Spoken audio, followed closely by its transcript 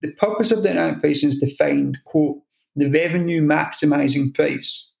The purpose of dynamic pricing is to find, quote, the revenue maximizing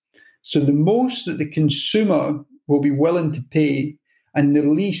price. So the most that the consumer will be willing to pay and the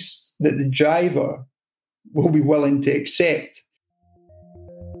least that the driver will be willing to accept.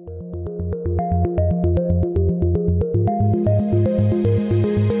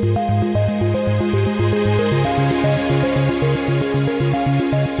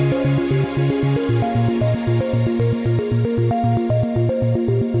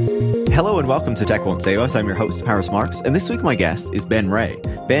 Hello and welcome to Tech Won't Save Us. I'm your host, Paris Marks, and this week my guest is Ben Wray.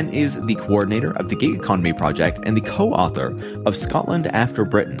 Ben is the coordinator of the Gig Economy Project and the co-author of Scotland After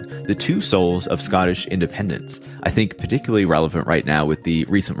Britain, the Two Souls of Scottish Independence. I think particularly relevant right now with the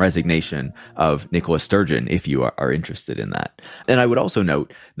recent resignation of Nicola Sturgeon, if you are interested in that. And I would also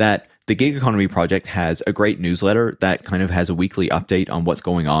note that the Gig Economy Project has a great newsletter that kind of has a weekly update on what's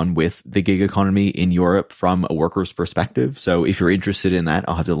going on with the gig economy in Europe from a worker's perspective. So if you're interested in that,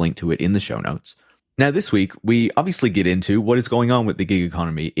 I'll have the link to it in the show notes. Now, this week, we obviously get into what is going on with the gig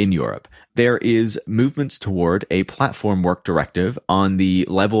economy in Europe. There is movements toward a platform work directive on the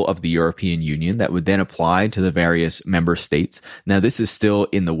level of the European Union that would then apply to the various member states. Now, this is still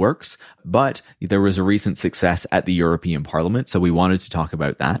in the works, but there was a recent success at the European Parliament, so we wanted to talk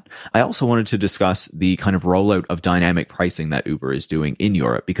about that. I also wanted to discuss the kind of rollout of dynamic pricing that Uber is doing in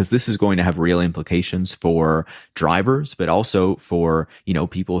Europe, because this is going to have real implications for drivers, but also for,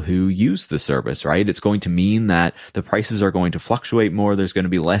 people who use the service, right? It's going to mean that the prices are going to fluctuate more. There's going to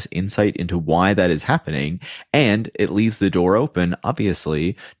be less insight into why that is happening. And it leaves the door open,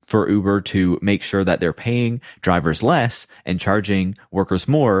 obviously, for Uber to make sure that they're paying drivers less and charging workers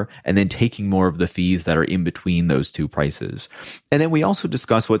more, and then taking more of the fees that are in between those two prices. And then we also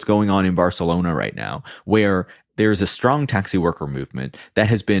discuss what's going on in Barcelona right now, where there's a strong taxi worker movement that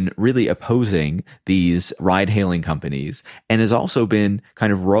has been really opposing these ride-hailing companies and has also been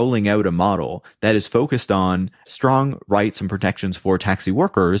kind of rolling out a model that is focused on strong rights and protections for taxi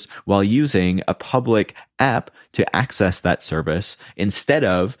workers while using a public app to access that service instead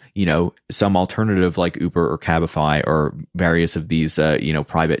of, some alternative like Uber or Cabify or various of these,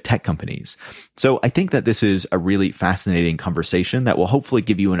 private tech companies. So I think that this is a really fascinating conversation that will hopefully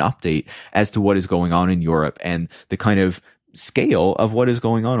give you an update as to what is going on in Europe and the kind of scale of what is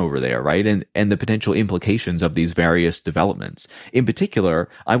going on over there, right? And the potential implications of these various developments. In particular,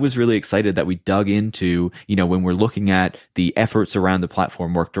 I was really excited that we dug into, when we're looking at the efforts around the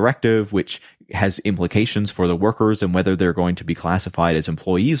Platform Work Directive, which has implications for the workers and whether they're going to be classified as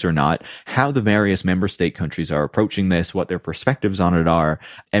employees or not, how the various member state countries are approaching this, what their perspectives on it are,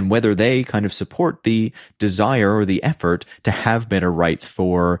 and whether they kind of support the desire or the effort to have better rights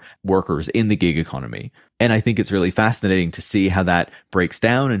for workers in the gig economy. And I think it's really fascinating to see how that breaks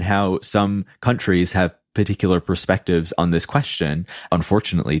down and how some countries have particular perspectives on this question.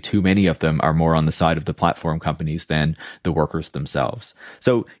 Unfortunately, too many of them are more on the side of the platform companies than the workers themselves.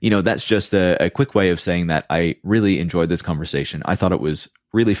 So, that's just a quick way of saying that I really enjoyed this conversation. I thought it was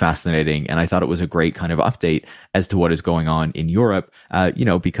really fascinating, and I thought it was a great kind of update as to what is going on in Europe,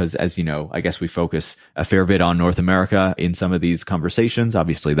 because as you know, I guess we focus a fair bit on North America in some of these conversations.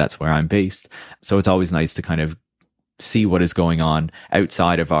 Obviously, that's where I'm based. So it's always nice to kind of see what is going on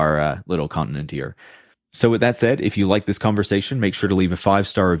outside of our little continent here. So with that said, if you like this conversation, make sure to leave a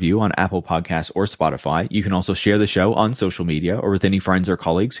 5-star review on Apple Podcasts or Spotify. You can also share the show on social media or with any friends or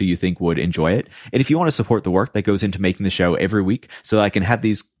colleagues who you think would enjoy it. And if you want to support the work that goes into making the show every week so that I can have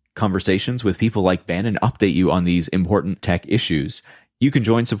these conversations with people like Ben and update you on these important tech issues, you can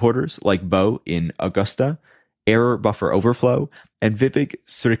join supporters like Bo in Augusta, Error Buffer Overflow, and Vivek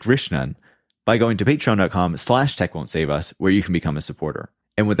Srikrishnan by going to patreon.com/techwon'tsave-us, where you can become a supporter.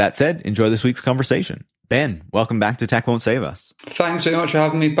 And with that said, enjoy this week's conversation. Ben, welcome back to Tech Won't Save Us. Thanks very much for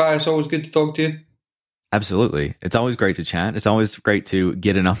having me, Pat. It's always good to talk to you. Absolutely. It's always great to chat. It's always great to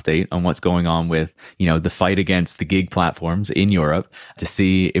get an update on what's going on with, the fight against the gig platforms in Europe, to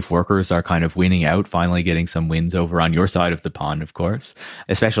see if workers are kind of winning out, finally getting some wins over on your side of the pond, of course.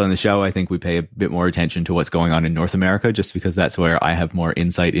 Especially on the show, I think we pay a bit more attention to what's going on in North America, just because that's where I have more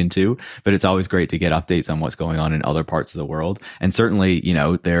insight into. But it's always great to get updates on what's going on in other parts of the world. And certainly,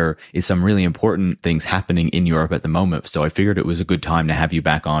 there is some really important things happening in Europe at the moment. So I figured it was a good time to have you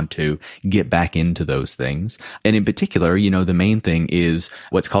back on to get back into those things. And in particular, the main thing is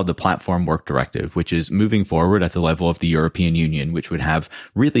what's called the Platform Work Directive, which is moving forward at the level of the European Union, which would have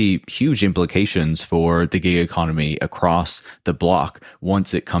really huge implications for the gig economy across the bloc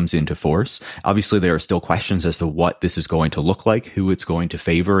once it comes into force. Obviously, there are still questions as to what this is going to look like, who it's going to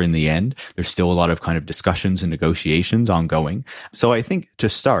favor in the end. There's still a lot of kind of discussions and negotiations ongoing. So I think to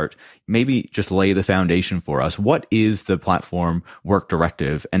start, maybe just lay the foundation for us. What is the Platform Work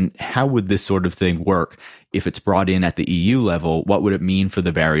Directive, and how would this sort of thing work if it's brought in at the EU level? What would it mean for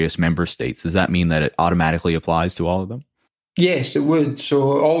the various member states? Does that mean that it automatically applies to all of them? Yes, it would.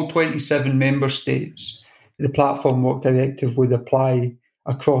 So all 27 member states, the Platform Work Directive would apply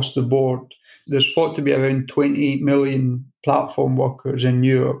across the board. There's thought to be around 28 million platform workers in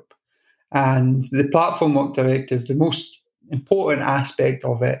Europe. And the Platform Work Directive, the most important aspect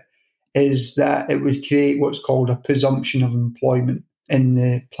of it is that it would create what's called a presumption of employment in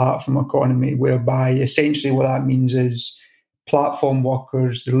the platform economy, whereby essentially what that means is platform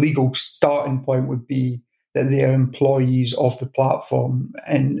workers, the legal starting point would be that they are employees of the platform.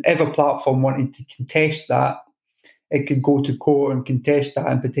 And if a platform wanted to contest that, it could go to court and contest that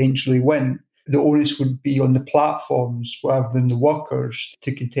and potentially win. The onus would be on the platforms rather than the workers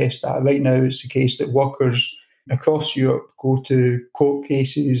to contest that. Right now, it's the case that workers across Europe go to court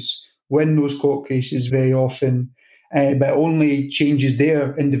cases, win those court cases very often, but it only changes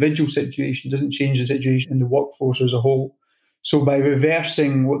their individual situation, doesn't change the situation in the workforce as a whole. So by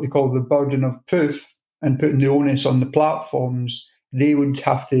reversing what they call the burden of proof and putting the onus on the platforms, they would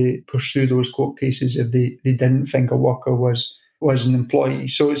have to pursue those court cases if they didn't think a worker was an employee.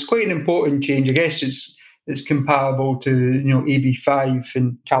 So it's quite an important change. I guess it's comparable to AB5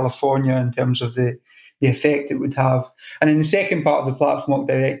 in California in terms of the effect it would have. And in the second part of the Platform Work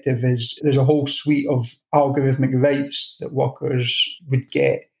Directive is there's a whole suite of algorithmic rights that workers would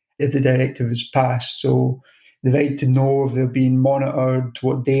get if the directive is passed. So the right to know if they're being monitored,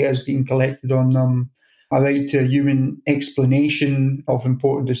 what data is being collected on them, a right to a human explanation of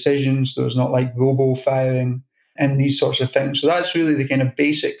important decisions. There's not like robo-firing and these sorts of things. So that's really the kind of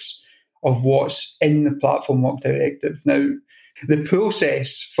basics of what's in the Platform Work Directive. Now, the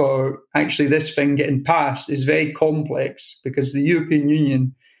process for actually this thing getting passed is very complex because the European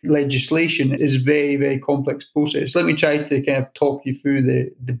Union legislation is a very, very complex process. Let me try to kind of talk you through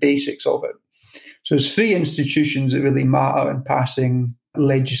the basics of it. So there's three institutions that really matter in passing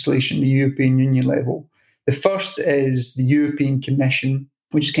legislation at the European Union level. The first is the European Commission,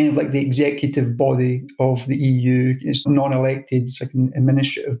 which is kind of like the executive body of the EU. It's non-elected, it's like an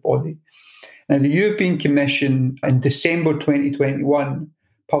administrative body. Now, the European Commission in December 2021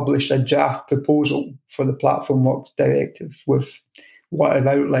 published a draft proposal for the Platform Work Directive with what I've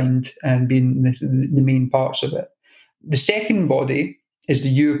outlined and being the main parts of it. The second body is the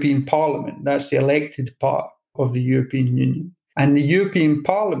European Parliament. That's the elected part of the European Union. And the European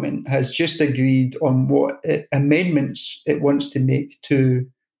Parliament has just agreed on what amendments it wants to make to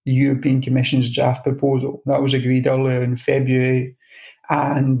the European Commission's draft proposal. That was agreed earlier in February.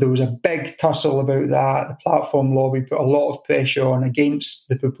 And there was a big tussle about that. The platform lobby put a lot of pressure on against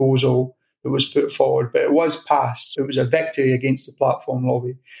the proposal that was put forward, but it was passed. So it was a victory against the platform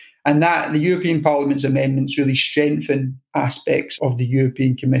lobby. And that the European Parliament's amendments really strengthen aspects of the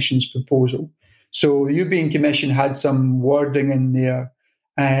European Commission's proposal. So the European Commission had some wording in there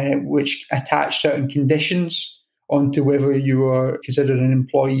which attached certain conditions onto whether you were considered an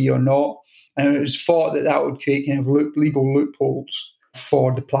employee or not. And it was thought that that would create kind of legal loopholes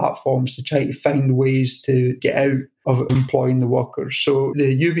for the platforms to try to find ways to get out of employing the workers. So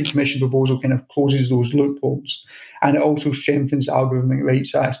the European Commission proposal kind of closes those loopholes, and it also strengthens the algorithmic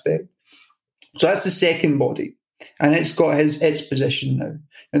rights aspect. So that's the second body, and it's got its position now.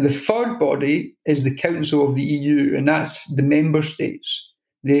 Now, the third body is the Council of the EU, and that's the member states.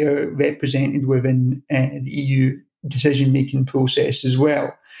 They are represented within the EU decision-making process as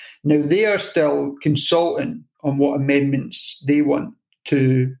well. Now, they are still consulting on what amendments they want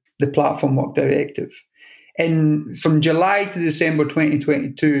to the Platform Work Directive. And from July to December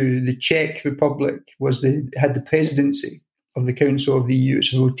 2022, the Czech Republic had the presidency of the Council of the EU.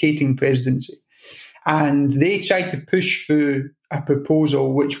 It's a rotating presidency. And they tried to push through a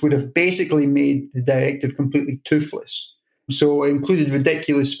proposal which would have basically made the directive completely toothless. So it included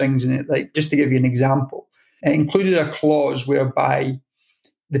ridiculous things in it, like just to give you an example, it included a clause whereby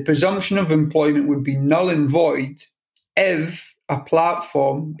the presumption of employment would be null and void if a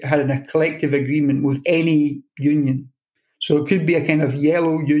platform had a collective agreement with any union. So it could be a kind of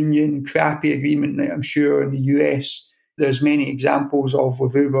yellow union, crappy agreement that I'm sure in the US there's many examples of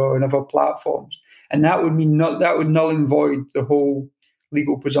with Uber and other platforms. And that would mean that would null and void the whole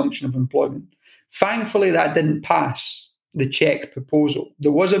legal presumption of employment. Thankfully, that didn't pass the Czech proposal.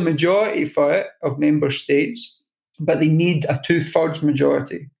 There was a majority for it of member states, but they need a 2/3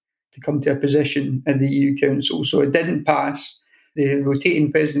 majority to come to a position in the EU Council. So it didn't pass. The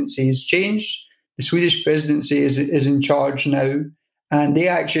rotating presidency has changed. The Swedish presidency is in charge now, and they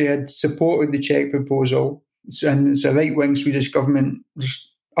actually had supported the Czech proposal. And it's a right-wing Swedish government. There's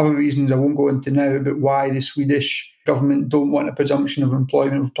other reasons I won't go into now about why the Swedish government don't want a presumption of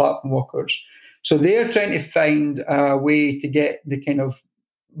employment of platform workers. So they're trying to find a way to get the kind of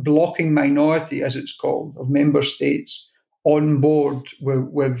blocking minority, as it's called, of member states on board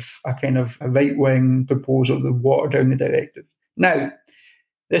with a kind of a right-wing proposal to water down the directive. Now,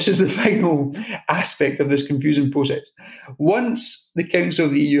 this is the final aspect of this confusing process. Once the Council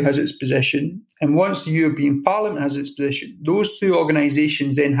of the EU has its position, and once the European Parliament has its position, those two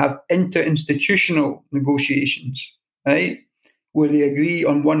organisations then have interinstitutional negotiations, right, where they agree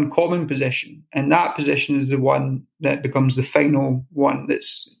on one common position, and that position is the one that becomes the final one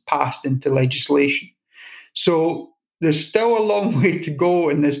that's passed into legislation. So there's still a long way to go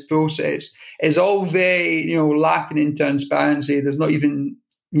in this process. It's all very, lacking in transparency. There's not even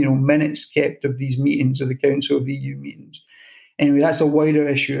minutes kept of these meetings, of the Council of EU meetings. Anyway, that's a wider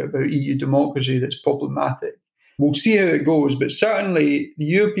issue about EU democracy that's problematic. We'll see how it goes, but certainly the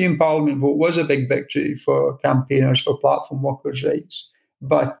European Parliament vote was a big victory for campaigners for platform workers' rights.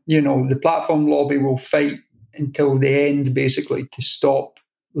 But, the platform lobby will fight until the end, basically, to stop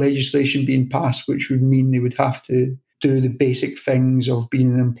legislation being passed, which would mean they would have to do the basic things of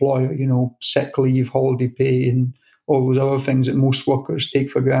being an employer, sick leave, holiday pay, and all those other things that most workers take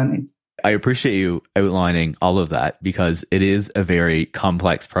for granted. I appreciate you outlining all of that because it is a very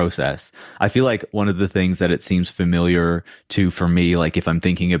complex process. I feel like one of the things that it seems familiar to for me, like if I'm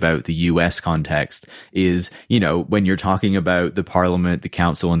thinking about the US context, is, when you're talking about the Parliament, the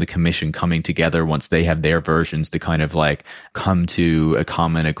Council, and the Commission coming together once they have their versions to kind of like come to a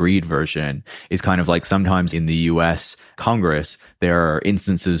common agreed version, is kind of like sometimes in the US Congress, there are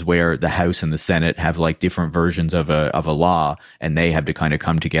instances where the House and the Senate have like different versions of a law, and they have to kind of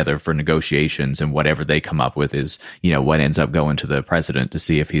come together for negotiations, and whatever they come up with is, what ends up going to the president to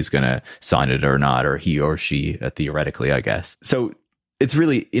see if he's going to sign it or not, or he or she, theoretically, I guess. So it's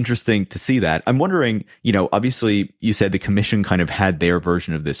really interesting to see that. I'm wondering, obviously you said the Commission kind of had their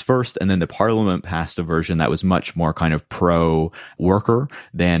version of this first, and then the Parliament passed a version that was much more kind of pro-worker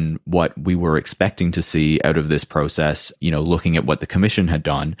than what we were expecting to see out of this process, looking at what the Commission had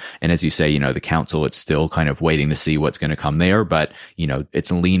done. And as you say, the Council, it's still kind of waiting to see what's going to come there, but,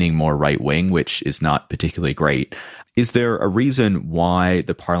 it's leaning more right-wing, which is not particularly great. Is there a reason why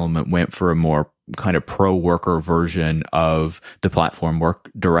the Parliament went for a more kind of pro-worker version of the platform work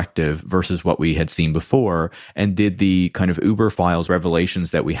directive versus what we had seen before? And did the kind of Uber files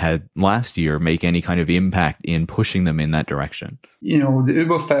revelations that we had last year make any kind of impact in pushing them in that direction? The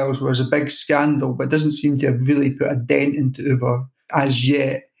Uber files was a big scandal, but doesn't seem to have really put a dent into Uber as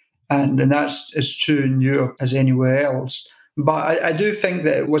yet. And that's as true in Europe as anywhere else. But I do think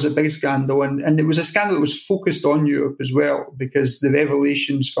that it was a big scandal, and it was a scandal that was focused on Europe as well, because the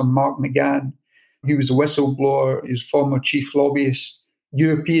revelations from Mark McGann, he was a whistleblower, he was former chief lobbyist,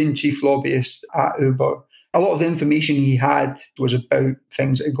 European chief lobbyist at Uber. A lot of the information he had was about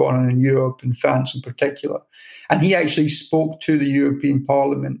things that had gone on in Europe and France in particular. And he actually spoke to the European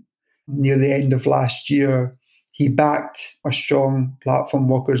Parliament near the end of last year. He backed a strong platform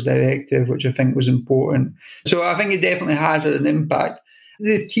workers directive, which I think was important. So I think it definitely has an impact.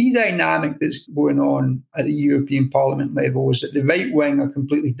 The key dynamic that's going on at the European Parliament level is that the right wing are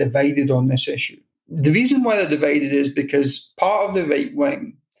completely divided on this issue. The reason why they're divided is because part of the right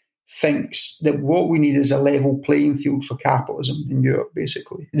wing thinks that what we need is a level playing field for capitalism in Europe,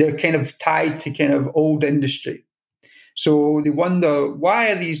 basically. They're kind of tied to kind of old industry. So they wonder,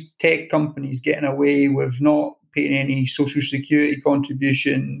 why are these tech companies getting away with not paying any social security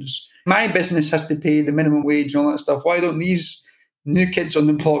contributions? My business has to pay the minimum wage and all that stuff. Why don't these new kids on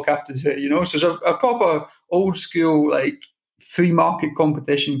the block have to do it? So there's a proper old school, like, free market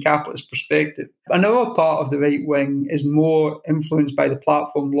competition capitalist perspective. Another part of the right wing is more influenced by the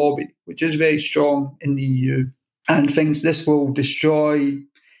platform lobby, which is very strong in the EU, and thinks this will destroy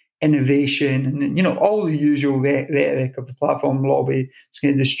innovation and, all the usual rhetoric of the platform lobby. It's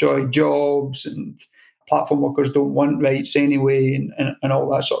going to destroy jobs, and platform workers don't want rights anyway, and all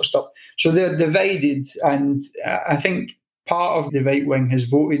that sort of stuff. So they're divided, and I think part of the right wing has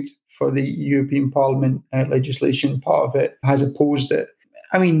voted for the European Parliament legislation. Part of it has opposed it.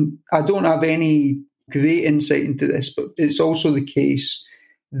 I mean, I don't have any great insight into this, but it's also the case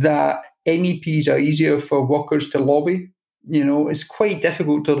that MEPs are easier for workers to lobby. It's quite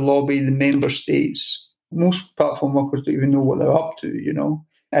difficult to lobby the member states. Most platform workers don't even know what they're up to,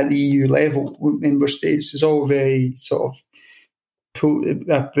 at the EU level with member states. It's all very sort of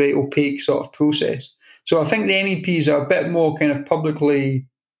a very opaque sort of process. So I think the MEPs are a bit more kind of publicly,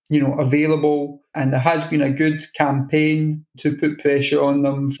 available, and there has been a good campaign to put pressure on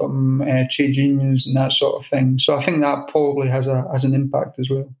them from trade unions and that sort of thing. So I think that probably has an impact as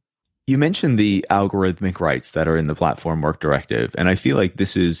well. You mentioned the algorithmic rights that are in the Platform Work Directive, and I feel like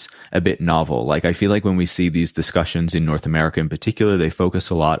this is a bit novel. Like, I feel like when we see these discussions in North America in particular, they focus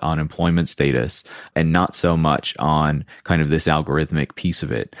a lot on employment status and not so much on kind of this algorithmic piece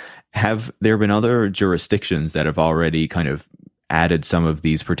of it. Have there been other jurisdictions that have already kind of added some of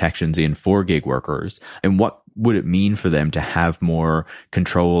these protections in for gig workers? And what would it mean for them to have more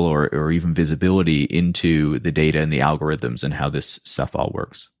control or even visibility into the data and the algorithms and how this stuff all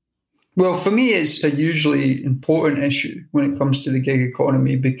works? Well, for me, it's a hugely important issue when it comes to the gig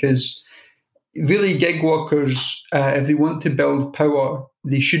economy, because really gig workers, if they want to build power,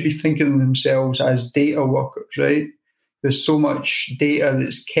 they should be thinking of themselves as data workers, right? There's so much data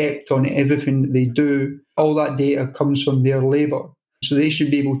that's kept on everything that they do. All that data comes from their labour. So they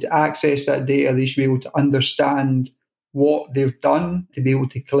should be able to access that data. They should be able to understand what they've done, to be able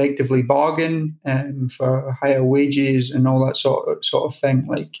to collectively bargain for higher wages and all that sort of thing.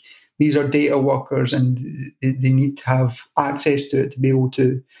 Like, these are data workers, and they need to have access to it to be able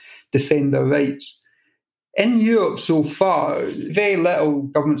to defend their rights. In Europe so far, very little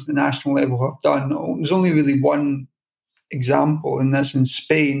governments at the national level have done. There's only really one example, and that's in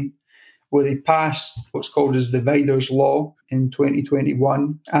Spain, where they passed what's called as the Riders Law in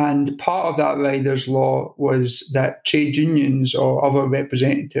 2021. And part of that Riders Law was that trade unions or other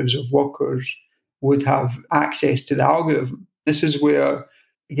representatives of workers would have access to the algorithm. This is where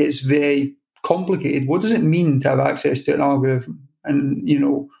it gets very complicated. What does it mean to have access to an algorithm? And,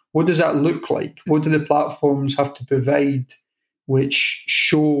 what does that look like? What do the platforms have to provide which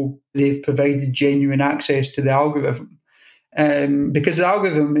show they've provided genuine access to the algorithm? Because the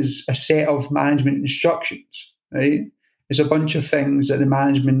algorithm is a set of management instructions, right? It's a bunch of things that the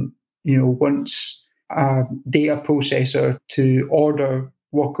management, wants a data processor to order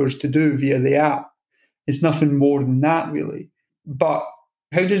workers to do via the app. It's nothing more than that, really. But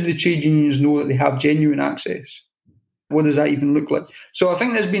how does the trade unions know that they have genuine access? What does that even look like? So I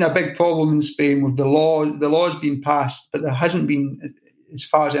think there's been a big problem in Spain with the law. The law's been passed, but there hasn't been, as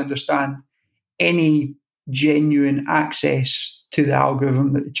far as I understand, any genuine access to the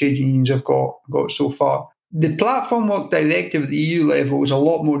algorithm that the trade unions have got so far. The Platform Work Directive at the EU level is a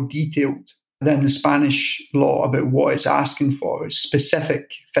lot more detailed than the Spanish law about what it's asking for. It's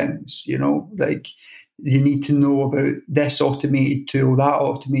specific things, like you need to know about this automated tool, that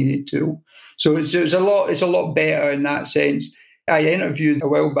automated tool. So it's a lot better in that sense. I interviewed a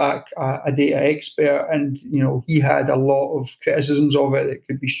while back a data expert, and he had a lot of criticisms of it that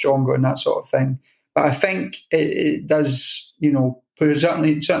could be stronger and that sort of thing. But I think it does,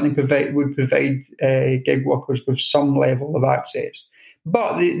 certainly would provide gig workers with some level of access.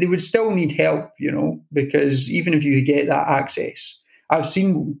 But they would still need help, because even if you get that access, I've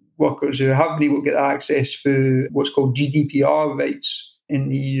seen workers who have been able to get access through what's called GDPR rights in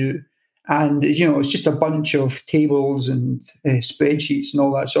the EU. And, it's just a bunch of tables and spreadsheets and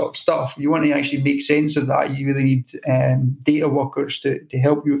all that sort of stuff. If you want to actually make sense of that, you really need data workers to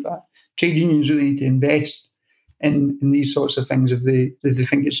help you with that. Trade unions really need to invest in these sorts of things if they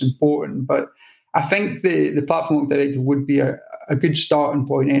think it's important. But I think the Platform Work Directive would be a good starting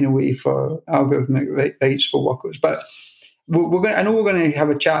point anyway for algorithmic rights for workers. But I know we're going to have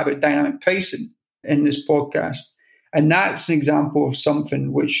a chat about dynamic pricing in this podcast, and that's an example of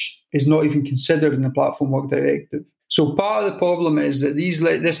something which is not even considered in the Platform Work Directive. So part of the problem is that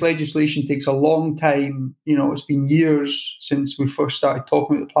this legislation takes a long time. It's been years since we first started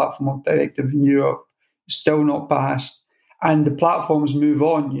talking about the Platform Work Directive in Europe. It's still not passed. And the platforms move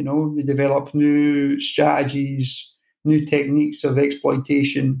on, they develop new strategies, new techniques of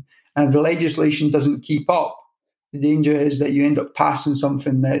exploitation. And if the legislation doesn't keep up, the danger is that you end up passing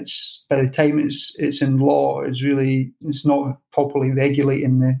something that's, by the time it's in law, it's not properly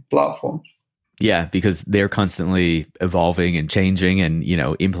regulating the platforms. Yeah, because they're constantly evolving and changing and,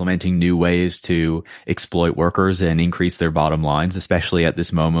 implementing new ways to exploit workers and increase their bottom lines, especially at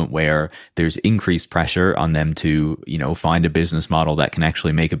this moment where there's increased pressure on them to, find a business model that can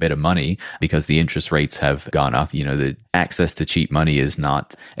actually make a bit of money because the interest rates have gone up. The access to cheap money is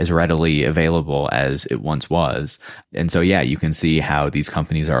not as readily available as it once was. And so, yeah, you can see how these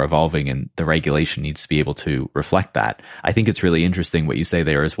companies are evolving and the regulation needs to be able to reflect that. I think it's really interesting what you say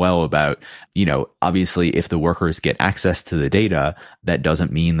there as well about, obviously if the workers get access to the data, that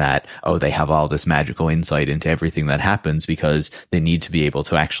doesn't mean that, they have all this magical insight into everything that happens, because they need to be able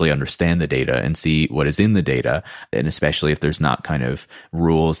to actually understand the data and see what is in the data. And especially if there's not kind of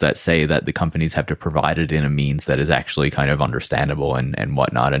rules that say that the companies have to provide it in a means that is actually kind of understandable and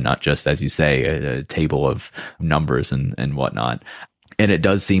whatnot, and not just, as you say, a table of numbers and whatnot. And it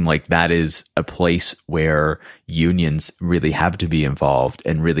does seem like that is a place where unions really have to be involved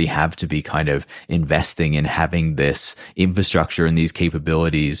and really have to be kind of investing in having this infrastructure and these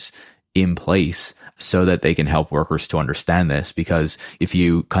capabilities in place so that they can help workers to understand this. Because if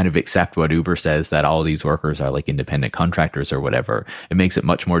you kind of accept what Uber says, that all these workers are like independent contractors or whatever, it makes it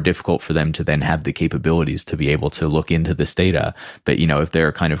much more difficult for them to then have the capabilities to be able to look into this data. But, if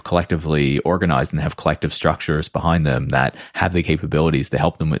they're kind of collectively organized and have collective structures behind them that have the capabilities to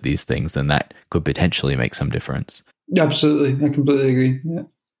help them with these things, then that could potentially make some difference. Absolutely. I completely agree. Yeah.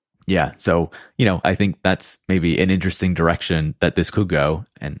 Yeah. So, I think that's maybe an interesting direction that this could go.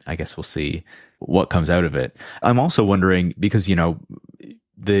 And I guess we'll see what comes out of it. I'm also wondering, because,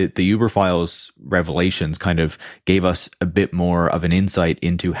 the Uber Files revelations kind of gave us a bit more of an insight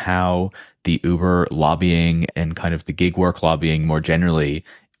into how the Uber lobbying and kind of the gig work lobbying more generally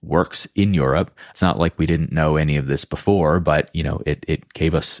works in Europe. It's not like we didn't know any of this before, but it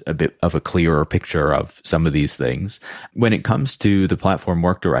gave us a bit of a clearer picture of some of these things. When it comes to the Platform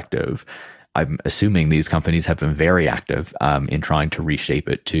Work Directive, I'm assuming these companies have been very active in trying to reshape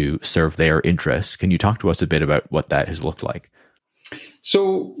it to serve their interests. Can you talk to us a bit about what that has looked like?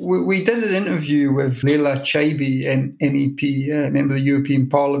 So we did an interview with Leila Chaibi, MEP, member of the European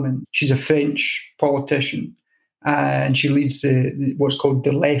Parliament. She's a French politician, and she leads what's called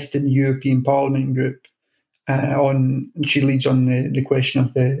the Left in the European Parliament group. She leads on the question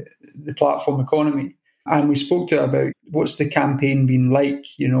of the platform economy. And we spoke to her about what's the campaign been like,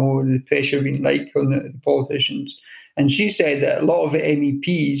 the pressure been like on the politicians. And she said that a lot of the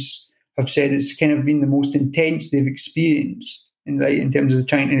MEPs have said it's kind of been the most intense they've experienced in terms of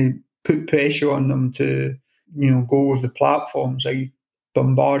trying to put pressure on them to, go with the platforms, like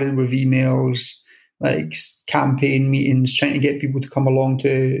bombarded with emails, like campaign meetings, trying to get people to come along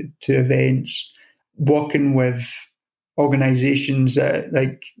to events, working with organisations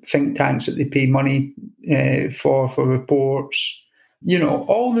like think tanks that they pay money for reports,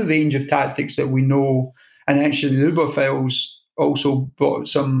 all the range of tactics that we know. And actually, the Uber Files also brought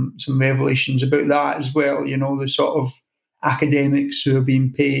some revelations about that as well. The sort of academics who are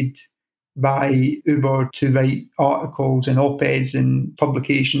being paid by Uber to write articles and op-eds and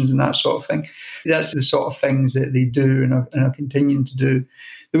publications and that sort of thing. That's the sort of things that they do and are continuing to do.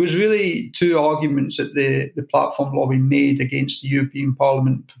 There was really two arguments that the platform lobby made against the European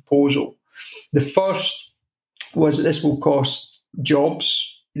Parliament proposal. The first was that this will cost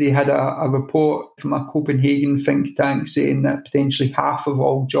jobs. They had a report from a Copenhagen think tank saying that potentially half of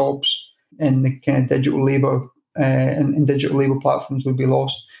all jobs in the kind of digital labour and digital labour platforms would be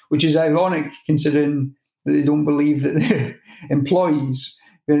lost, which is ironic considering that they don't believe that they're employees.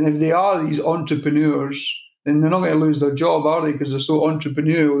 And if they are these entrepreneurs, then they're not going to lose their job, are they? Because they're so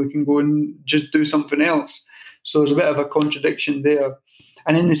entrepreneurial, they can go and just do something else. So there's a bit of a contradiction there.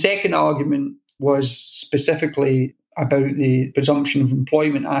 And then the second argument was specifically about the presumption of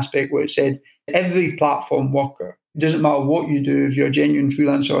employment aspect, where it said every platform worker, it doesn't matter what you do, if you're a genuine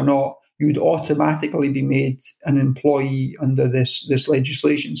freelancer or not, you would automatically be made an employee under this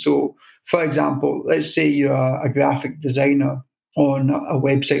legislation. So, for example, let's say you're a graphic designer on a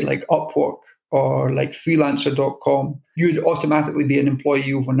website like Upwork or like freelancer.com, you would automatically be an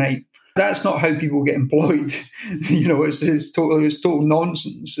employee overnight. That's not how people get employed. It's total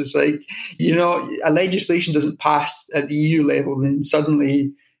nonsense. It's like, a legislation doesn't pass at the EU level, then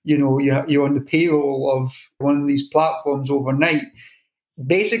suddenly, you're on the payroll of one of these platforms overnight.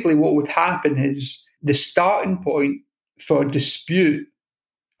 Basically, what would happen is the starting point for a dispute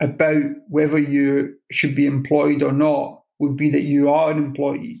about whether you should be employed or not would be that you are an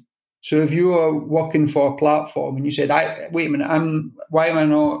employee. So if you are working for a platform and you said, wait a minute, why am I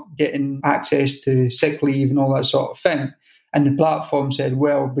not getting access to sick leave and all that sort of thing? And the platform said,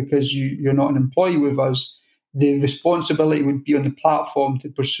 well, because you're not an employee with us, the responsibility would be on the platform to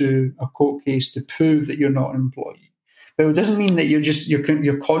pursue a court case to prove that you're not an employee. But it doesn't mean that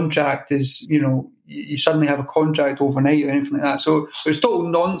your contract is, you suddenly have a contract overnight or anything like that. So it was total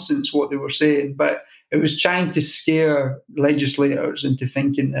nonsense what they were saying, but it was trying to scare legislators into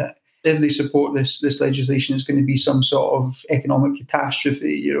thinking that if they support this legislation, it's going to be some sort of economic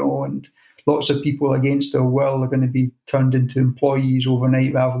catastrophe, and lots of people against their will are going to be turned into employees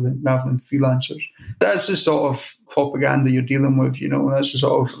overnight rather than freelancers. That's the sort of propaganda you're dealing with, that's the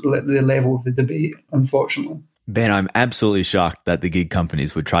sort of the level of the debate, unfortunately. Ben, I'm absolutely shocked that the gig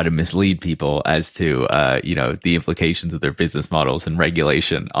companies would try to mislead people as to, the implications of their business models and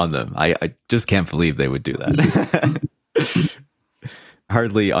regulation on them. I just can't believe they would do that.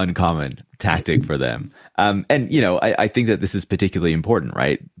 Hardly uncommon tactic for them. I think that this is particularly important,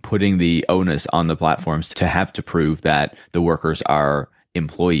 right? Putting the onus on the platforms to have to prove that the workers are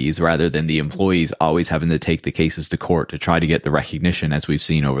employees rather than the employees always having to take the cases to court to try to get the recognition, as we've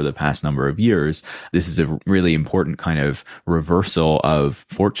seen over the past number of years. This is a really important kind of reversal of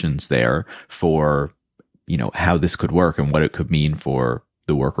fortunes there for, how this could work and what it could mean for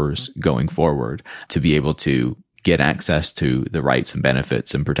the workers going forward to be able to get access to the rights and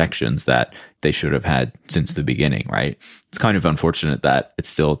benefits and protections that they should have had since the beginning, right? It's kind of unfortunate that it's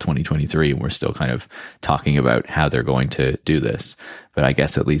still 2023 and we're still kind of talking about how they're going to do this. But I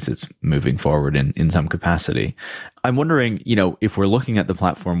guess at least it's moving forward in some capacity. I'm wondering, if we're looking at the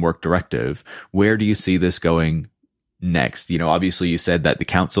Platform Work Directive, where do you see this going next? Obviously you said that the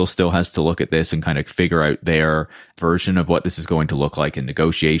council still has to look at this and kind of figure out their version of what this is going to look like, and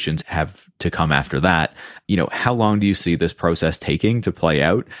negotiations have to come after that. How long do you see this process taking to play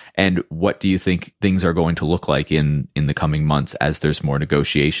out? And what do you think things are going to look like in the coming months as there's more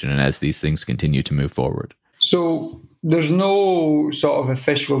negotiation and as these things continue to move forward? So there's no sort of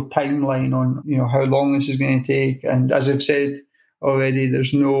official timeline on, how long this is going to take. And as I've said already,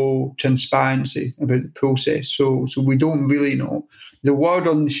 there's no transparency about the process. So we don't really know. The word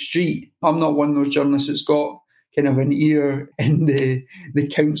on the street, I'm not one of those journalists that's got kind of an ear in the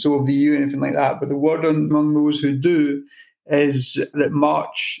Council of the EU or anything like that, but the word among those who do is that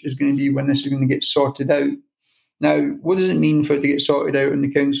March is going to be when this is going to get sorted out. Now, what does it mean for it to get sorted out in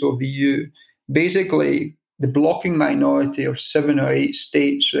the Council of the EU? Basically, the blocking minority of 7 or 8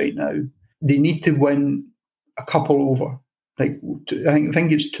 states right now, they need to win a couple over. I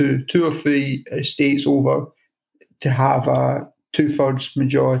think it's two or three states over to have a 2/3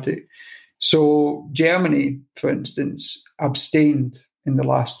 majority. So Germany, for instance, abstained in the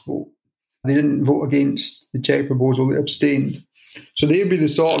last vote. They didn't vote against the Czech proposal, they abstained. So they'll be the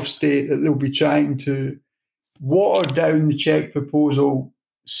sort of state that they'll be trying to water down the Czech proposal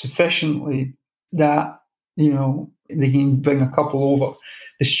sufficiently that, they can bring a couple over.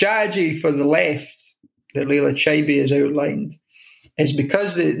 The strategy for the left that Leila Chaibi has outlined is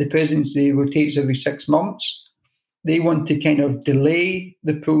because the presidency rotates every 6 months, they want to kind of delay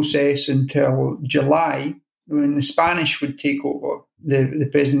the process until July, when the Spanish would take over the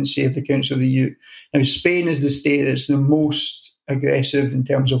presidency of the Council of the EU. Now, Spain is the state that's the most aggressive in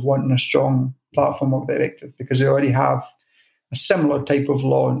terms of wanting a strong platform work directive, because they already have a similar type of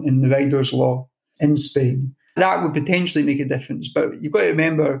law in the Riders Law in Spain. That would potentially make a difference. But you've got to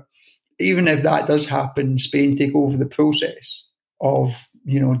remember, even if that does happen, Spain take over the process of,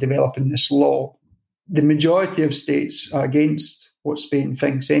 developing this law, the majority of states are against what Spain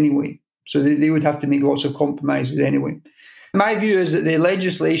thinks anyway. So they would have to make lots of compromises anyway. My view is that the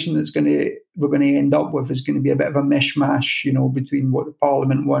legislation we're going to end up with is going to be a bit of a mishmash, between what the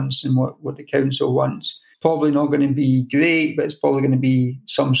Parliament wants and what the Council wants. Probably not going to be great, but it's probably going to be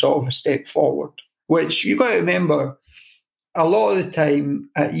some sort of a step forward, which you've got to remember, a lot of the time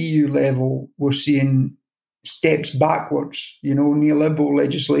at EU level, we're seeing steps backwards, neoliberal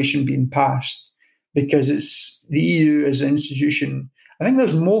legislation being passed, because it's the EU as an institution. I think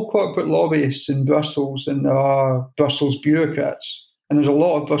there's more corporate lobbyists in Brussels than there are Brussels bureaucrats. And there's a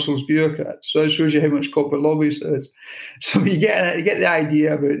lot of Brussels bureaucrats. So that shows you how much corporate lobbyists there is. So you get the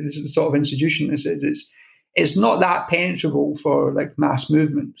idea about this sort of institution this is. It's not that penetrable for like mass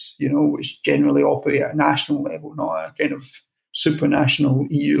movements, which generally operate at a national level, not a kind of supranational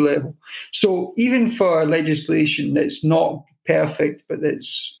EU level. So even for legislation that's not perfect, but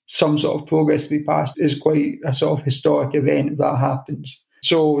that's some sort of progress to be passed, is quite a sort of historic event if that happens.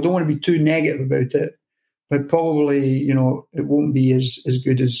 So I don't want to be too negative about it, but probably, it won't be as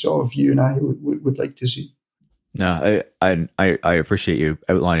good as sort of you and I would like to see. No, I appreciate you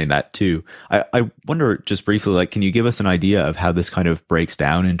outlining that too. I wonder just briefly, can you give us an idea of how this kind of breaks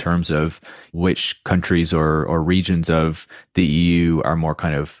down in terms of which countries or regions of the EU are more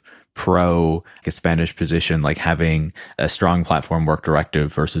kind of pro a Spanish position, like having a strong platform work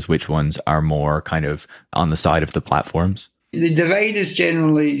directive, versus which ones are more kind of on the side of the platforms? The divide is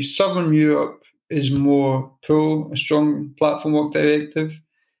generally Southern Europe is more pro a strong platform work directive.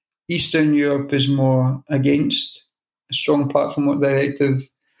 Eastern Europe is more against a strong platform work directive.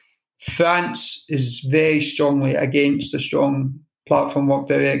 France is very strongly against a strong platform work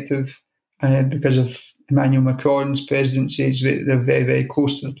directive. because of Emmanuel Macron's presidencies. They're very, very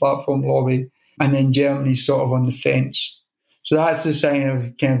close to the platform lobby. And then Germany's sort of on the fence. So that's a sign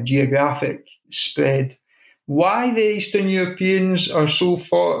of kind of geographic spread. Why the Eastern Europeans are so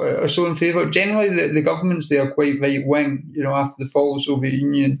in favour? Generally, the governments there are quite right-wing. After the fall of the Soviet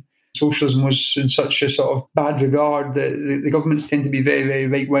Union, socialism was in such a sort of bad regard that the governments tend to be very, very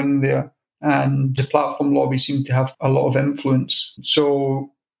right-wing there. And the platform lobby seem to have a lot of influence.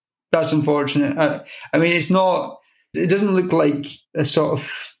 So that's unfortunate. It doesn't look like a sort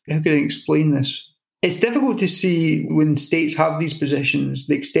of, how can I explain this? It's difficult to see when states have these positions,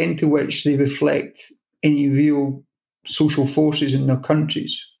 the extent to which they reflect any real social forces in their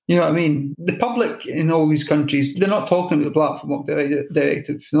countries. You know what I mean? The public in all these countries, they're not talking about the Platform Work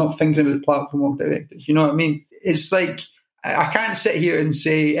Directive. They're not thinking about the Platform Work Directive. You know what I mean? It's like, I can't sit here and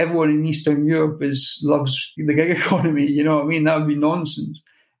say everyone in Eastern Europe loves the gig economy. You know what I mean? That would be nonsense.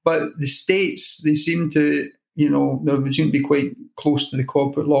 But the states, they seem to, they seem to be quite close to the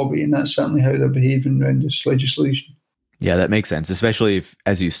corporate lobby, and that's certainly how they're behaving around this legislation. Yeah, that makes sense, especially if,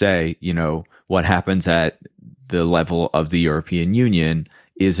 as you say, what happens at the level of the European Union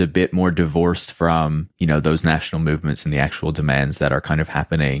is a bit more divorced from, those national movements and the actual demands that are kind of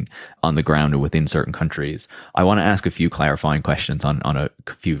happening on the ground within certain countries. I want to ask a few clarifying questions on a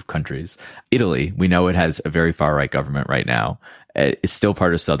few countries. Italy, we know it has a very far-right government right now. It's still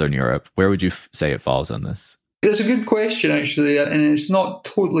part of Southern Europe. Where would you say it falls on this? It's a good question, actually, and it's not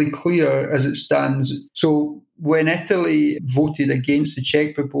totally clear as it stands. So when Italy voted against the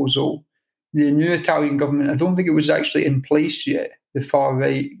Czech proposal, the new Italian government, I don't think it was actually in place yet, the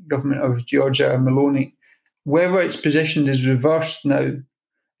far-right government of Giorgia Meloni. Whether its position is reversed now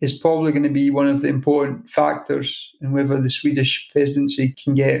is probably going to be one of the important factors in whether the Swedish presidency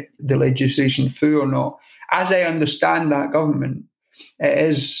can get the legislation through or not. As I understand that government, it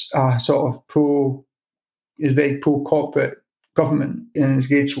is a sort of very pro-corporate government and it's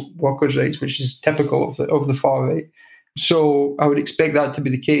against workers' rights, which is typical of the far right. So I would expect that to be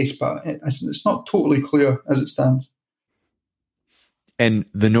the case, but it's not totally clear as it stands. And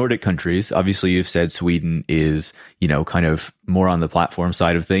the Nordic countries, obviously you've said Sweden is, kind of more on the platform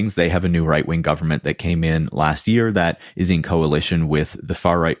side of things. They have a new right-wing government that came in last year that is in coalition with the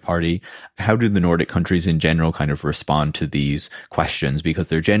far-right party. How do the Nordic countries in general kind of respond to these questions? Because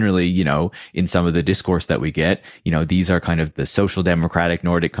they're generally, in some of the discourse that we get, these are kind of the social democratic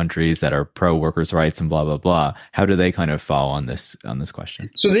Nordic countries that are pro-workers' rights and blah, blah, blah. How do they kind of fall on this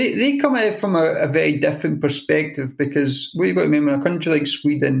question? So they come at it from a very different perspective because what you've got to remember, in a country like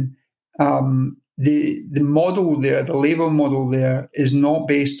Sweden, the model there, the labour model there, is not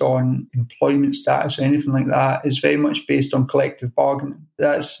based on employment status or anything like that. It's very much based on collective bargaining.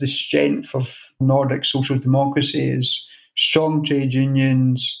 That's the strength of Nordic social democracy: is strong trade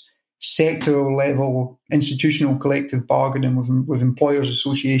unions, sectoral level institutional collective bargaining with employers'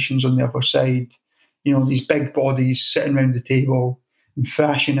 associations on the other side. These big bodies sitting around the table and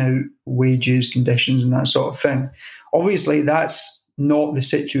thrashing out wages, conditions, and that sort of thing. Obviously, that's not the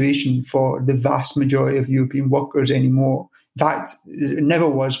situation for the vast majority of European workers anymore. In fact, it never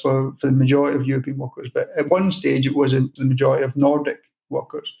was for the majority of European workers, but at one stage it wasn't the majority of Nordic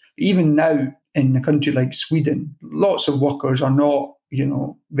workers. Even now, in a country like Sweden, lots of workers are not,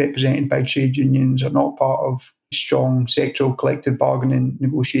 represented by trade unions, are not part of strong sectoral collective bargaining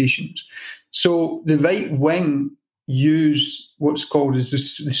negotiations. So the right wing use what's called as the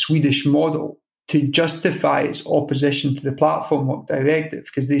Swedish model to justify its opposition to the Platform Work Directive,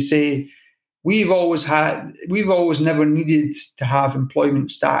 because they say we've always never needed to have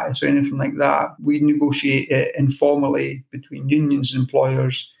employment status or anything like that. We negotiate it informally between unions and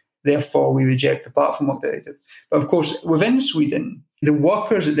employers. Therefore, we reject the Platform Work Directive. But of course, within Sweden, the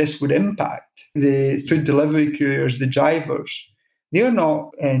workers that this would impact, the food delivery couriers, the drivers, they're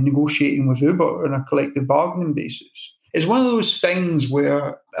not negotiating with Uber on a collective bargaining basis. It's one of those things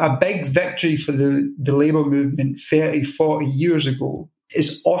where a big victory for the labour movement 30, 40 years ago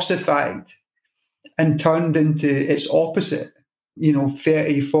is ossified and turned into its opposite,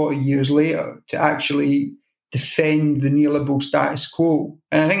 30, 40 years later, to actually defend the neoliberal status quo.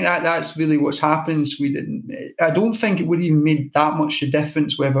 And I think that's really what's happened in Sweden. I don't think it would even made that much a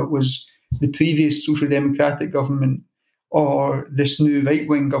difference whether it was the previous social democratic government or this new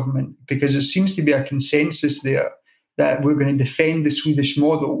right-wing government, because it seems to be a consensus there that we're going to defend the Swedish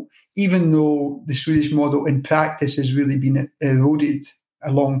model, even though the Swedish model in practice has really been eroded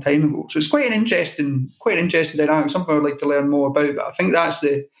a long time ago. So it's quite an interesting dynamic, something I'd like to learn more about. But I think that's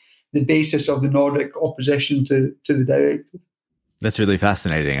the basis of the Nordic opposition to the directive. That's really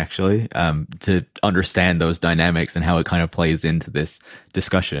fascinating, actually, to understand those dynamics and how it kind of plays into this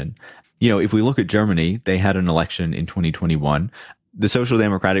discussion. If we look at Germany, they had an election in 2021. The Social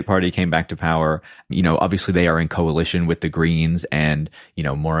Democratic Party came back to power. Obviously they are in coalition with the Greens and,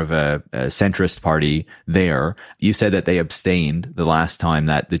 more of a centrist party there. You said that they abstained the last time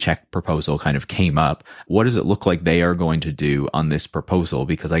that the Czech proposal kind of came up. What does it look like they are going to do on this proposal?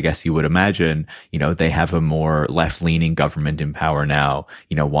 Because I guess you would imagine, they have a more left-leaning government in power now.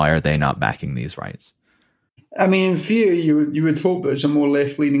 Why are they not backing these rights? I mean, in theory, you would hope it's a more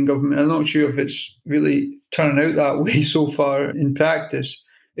left-leaning government. I'm not sure if it's really turning out that way so far in practice.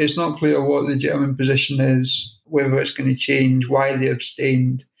 It's not clear what the German position is, whether it's going to change, why they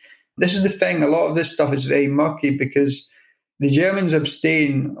abstained. This is the thing. A lot of this stuff is very murky because the Germans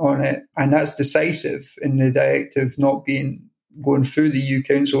abstain on it, and that's decisive in the directive not going through the EU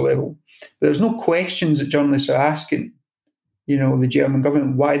Council level. But there's no questions that journalists are asking. The German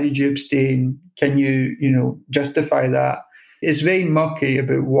government, why did you abstain? Can you, justify that? It's very murky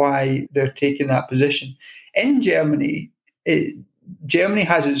about why they're taking that position. In Germany, Germany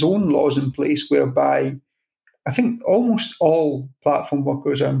has its own laws in place whereby I think almost all platform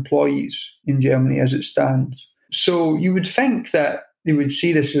workers are employees in Germany as it stands. So you would think that they would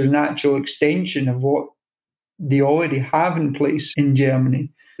see this as a natural extension of what they already have in place in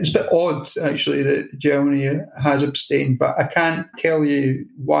Germany. It's a bit odd, actually, that Germany has abstained, but I can't tell you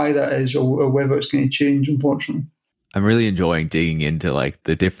why that is or whether it's going to change, unfortunately. I'm really enjoying digging into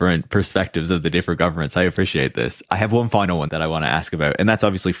the different perspectives of the different governments. I appreciate this. I have one final one that I want to ask about, and that's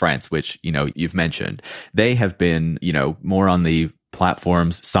obviously France, which, you've mentioned. They have been, more on the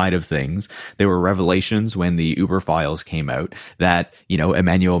platforms side of things. There were revelations when the Uber files came out that,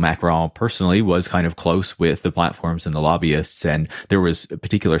 Emmanuel Macron personally was kind of close with the platforms and the lobbyists. And there was a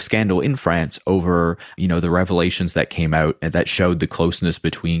particular scandal in France over, the revelations that came out and that showed the closeness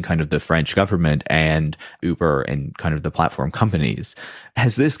between kind of the French government and Uber and kind of the platform companies.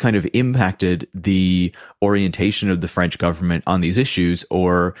 Has this kind of impacted the orientation of the French government on these issues?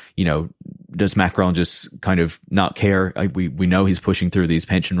 Or, does Macron just kind of not care? We know he's pushing through these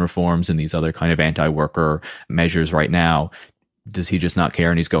pension reforms and these other kind of anti-worker measures right now. Does he just not care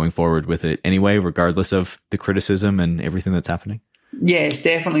and he's going forward with it anyway, regardless of the criticism and everything that's happening? Yeah, it's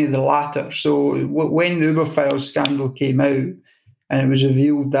definitely the latter. So when the Uber files scandal came out and it was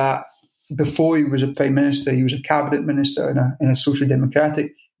revealed that before he was a prime minister, he was a cabinet minister in a social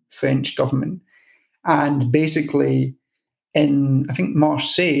democratic French government. And basically in, I think,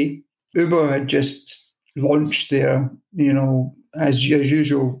 Marseille, Uber had just launched their, as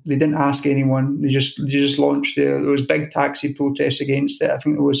usual, they didn't ask anyone. They just launched there was big taxi protests against it. I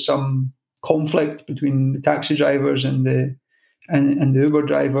think there was some conflict between the taxi drivers and the Uber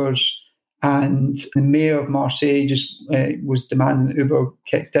drivers. And the mayor of Marseille just was demanding that Uber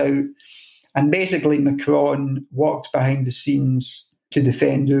kicked out. And basically Macron worked behind the scenes to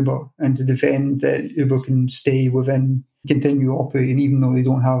defend Uber and to defend that Uber can continue operating even though they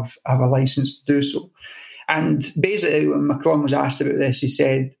don't have a license to do so. And basically when Macron was asked about this, he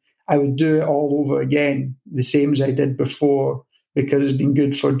said, I would do it all over again, the same as I did before, because it's been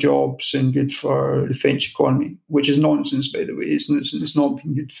good for jobs and good for the French economy, which is nonsense, by the way. It's not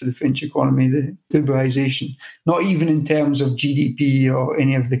been good for the French economy, the Uberization. Not even in terms of GDP or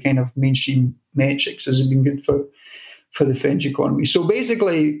any of the kind of mainstream metrics has it been good for the French economy. So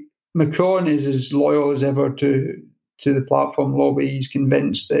basically, Macron is as loyal as ever to the platform lobby. He's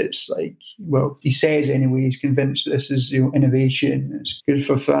convinced that it's he says anyway, he's convinced this is innovation, it's good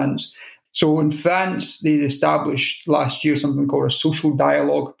for France. So in France, they established last year something called a social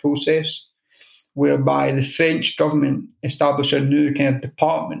dialogue process, whereby the French government established a new kind of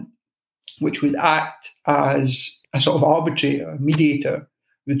department which would act as a sort of arbitrator, mediator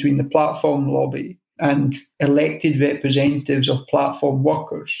between the platform lobby and elected representatives of platform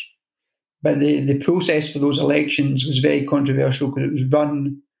workers. But the process for those elections was very controversial because it was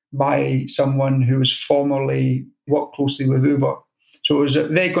run by someone who was formerly worked closely with Uber. So it was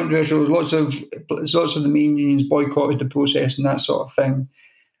very controversial. Lots of the main unions boycotted the process and that sort of thing.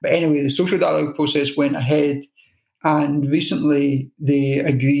 But anyway, the social dialogue process went ahead, and recently they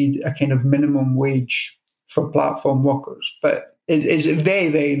agreed a kind of minimum wage for platform workers. But it's a very,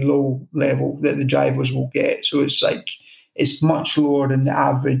 very low level that the drivers will get. So it's much lower than the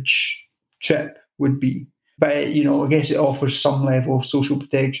average trip would be. But I guess it offers some level of social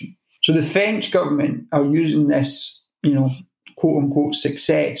protection. So the French government are using this, quote-unquote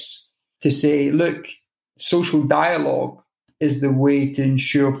success to say, look, social dialogue is the way to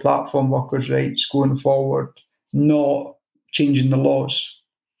ensure platform workers' rights going forward, not changing the laws.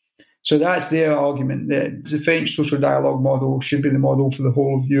 So that's their argument, that the French social dialogue model should be the model for the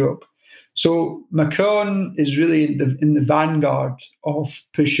whole of Europe. So Macron is really in the vanguard of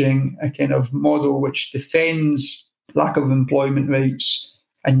pushing a kind of model which defends lack of employment rights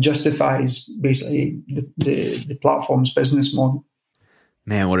and justifies basically the platform's business model.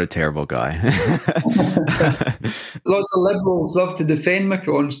 Man, what a terrible guy. Lots of liberals love to defend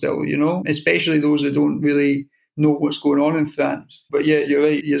Macron still, especially those that don't really know what's going on in France. But yeah, you're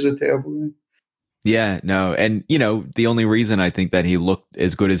right, he is a terrible guy. Yeah, no. And, the only reason I think that he looked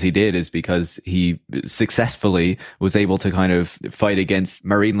as good as he did is because he successfully was able to kind of fight against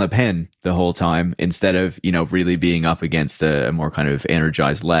Marine Le Pen the whole time instead of, really being up against a more kind of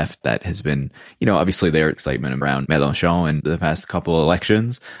energized left that has been, obviously their excitement around Mélenchon in the past couple of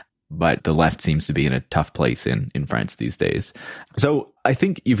elections. But the left seems to be in a tough place in France these days. So I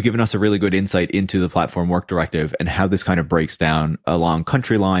think you've given us a really good insight into the Platform Work Directive and how this kind of breaks down along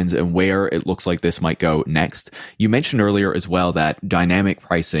country lines and where it looks like this might go next. You mentioned earlier as well that dynamic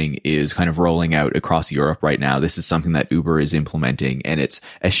pricing is kind of rolling out across Europe right now. This is something that Uber is implementing, and it's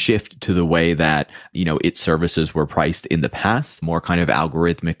a shift to the way that, its services were priced in the past, more kind of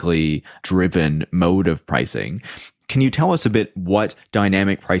algorithmically driven mode of pricing. Can you tell us a bit what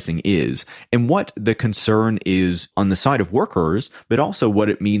dynamic pricing is and what the concern is on the side of workers, but also what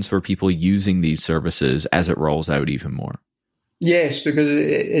it means for people using these services as it rolls out even more? Yes, because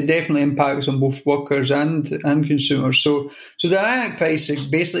it definitely impacts on both workers and consumers. So dynamic pricing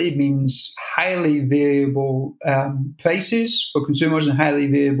basically means highly variable prices for consumers and highly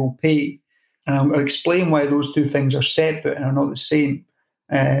variable pay. And I'll explain why those two things are separate and are not the same.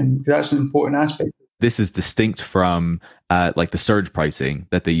 That's an important aspect. This is distinct from like the surge pricing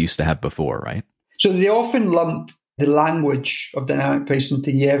that they used to have before, right? So they often lump the language of dynamic pricing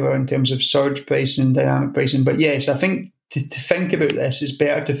together in terms of surge pricing and dynamic pricing. But yes, I think to think about this, it's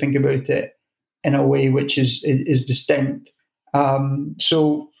better to think about it in a way which is distinct.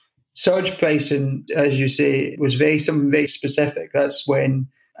 So surge pricing, as you say, was something very specific. That's when,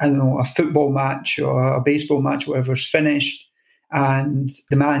 I don't know, a football match or a baseball match, whatever, is finished and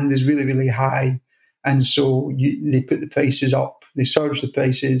demand is really, really high. And so they put the prices up, they surge the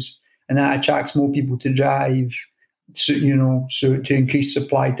prices, and that attracts more people to drive, so to increase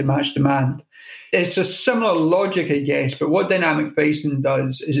supply to match demand. It's a similar logic, I guess, but what dynamic pricing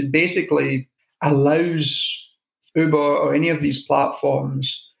does is it basically allows Uber or any of these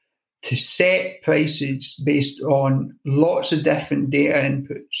platforms to set prices based on lots of different data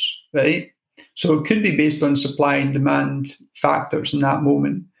inputs, right? So it could be based on supply and demand factors in that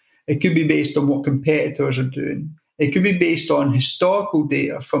moment. It could be based on what competitors are doing. It could be based on historical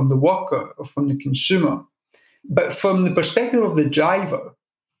data from the worker or from the consumer. But from the perspective of the driver,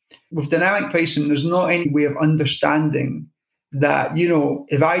 with dynamic pricing, there's not any way of understanding that,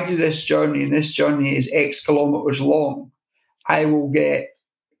 if I do this journey and this journey is X kilometers long, I will get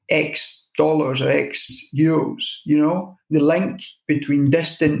X dollars or X euros. The link between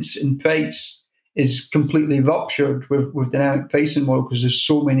distance and price is completely ruptured with dynamic pricing model because there's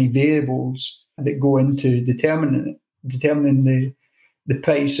so many variables that go into determining the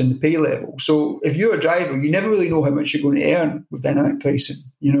price and the pay level. So if you're a driver, you never really know how much you're going to earn with dynamic pricing.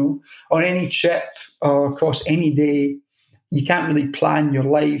 On any trip or across any day, you can't really plan your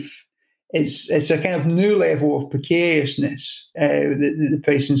life. It's a kind of new level of precariousness, the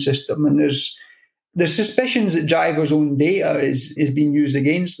pricing system, and there's suspicions that drivers' own data is being used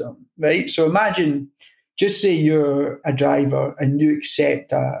against them, right? So imagine, just say you're a driver and you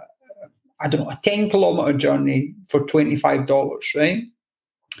accept a 10-kilometer journey for $25, right?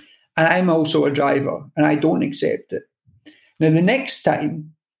 And I'm also a driver and I don't accept it. Now, the next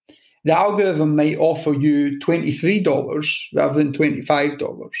time, the algorithm might offer you $23 rather than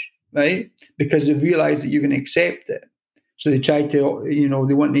 $25, right? Because they've realized that you're going to accept it. So they try to,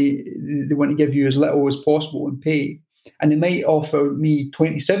 they want to give you as little as possible in pay. And they might offer me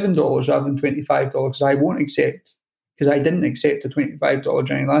 $27 rather than $25 because I won't accept, because I didn't accept a $25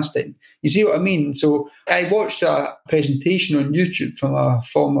 journey last time. You see what I mean? So I watched a presentation on YouTube from a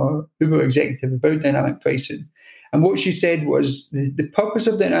former Uber executive about dynamic pricing. And what she said was the purpose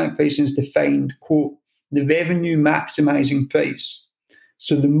of dynamic pricing is to find, quote, the revenue maximizing price.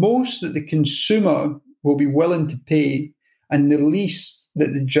 So the most that the consumer will be willing to pay and the least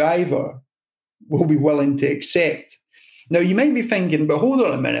that the driver will be willing to accept. Now, you might be thinking, but hold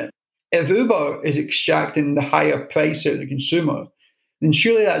on a minute. If Uber is extracting the higher price out of the consumer, then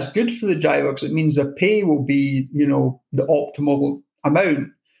surely that's good for the driver because it means their pay will be, the optimal amount.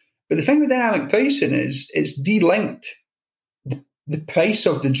 But the thing with dynamic pricing is it's delinked the price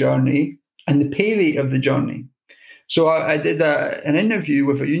of the journey and the pay rate of the journey. So I did an interview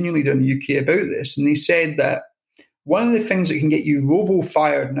with a union leader in the UK about this, and they said that one of the things that can get you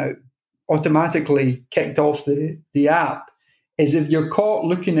robo-fired now automatically kicked off the app is if you're caught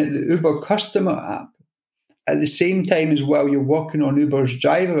looking at the Uber customer app at the same time as while you're working on Uber's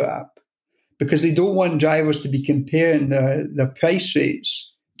driver app, because they don't want drivers to be comparing their price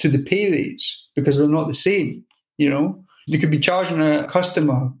rates to the pay rates because they're not the same, You could be charging a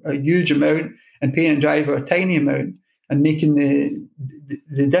customer a huge amount and paying a driver a tiny amount and making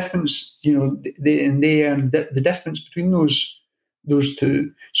the difference, they earn the difference between those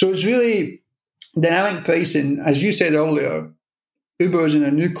two. So it's really dynamic pricing, as you said earlier. Uber is in a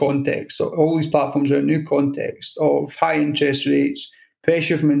new context. So all these platforms are in a new context of high interest rates,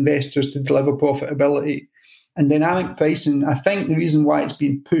 pressure from investors to deliver profitability. And dynamic pricing, I think the reason why it's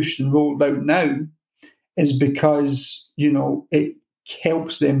being pushed and rolled out now is because, it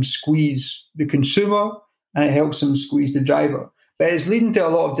helps them squeeze the consumer and it helps them squeeze the driver. But it's leading to a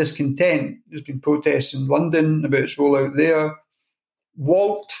lot of discontent. There's been protests in London about its rollout there.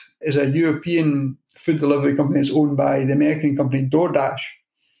 Wolt is a European food delivery company that's owned by the American company DoorDash.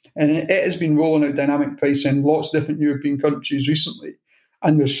 And it has been rolling out dynamic pricing in lots of different European countries recently.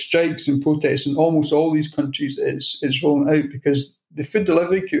 And there's strikes and protests in almost all these countries it's rolling out because the food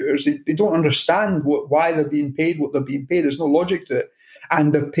delivery couriers, they don't understand why they're being paid what they're being paid. There's no logic to it.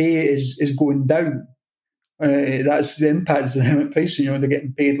 And their pay is going down. That's the impact of dynamic pricing, they're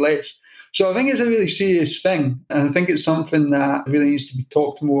getting paid less. So I think it's a really serious thing. And I think it's something that really needs to be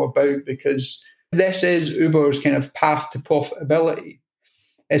talked more about because this is Uber's kind of path to profitability.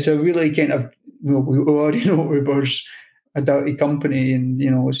 It's a really kind of, we already know Uber's a dirty company and,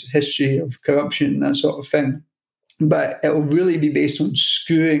 its history of corruption and that sort of thing. But it will really be based on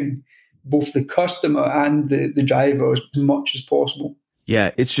screwing both the customer and the driver as much as possible.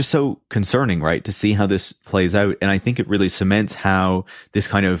 Yeah, it's just so concerning, right, to see how this plays out. And I think it really cements how this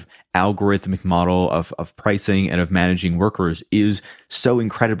kind of algorithmic model of pricing and of managing workers is so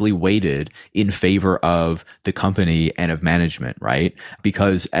incredibly weighted in favor of the company and of management, right?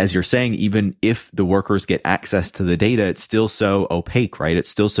 Because as you're saying, even if the workers get access to the data, it's still so opaque, right? It's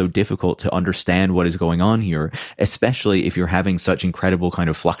still so difficult to understand what is going on here, especially if you're having such incredible kind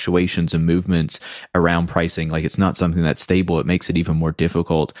of fluctuations and movements around pricing. Like it's not something that's stable. It makes it even more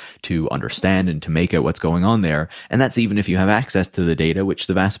difficult to understand and to make out what's going on there. And that's even if you have access to the data, which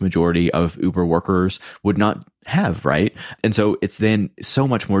the vast majority of Uber workers would not have, right? And so it's then so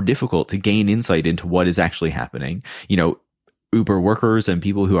much more difficult to gain insight into what is actually happening. Uber workers and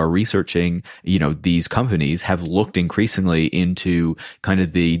people who are researching, these companies have looked increasingly into kind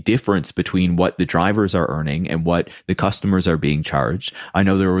of the difference between what the drivers are earning and what the customers are being charged. I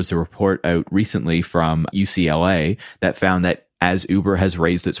know there was a report out recently from UCLA that found that as Uber has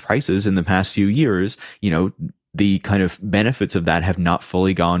raised its prices in the past few years, the kind of benefits of that have not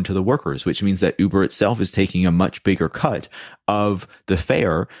fully gone to the workers, which means that Uber itself is taking a much bigger cut of the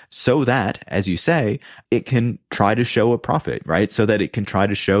fare so that, as you say, it can try to show a profit, right? So that it can try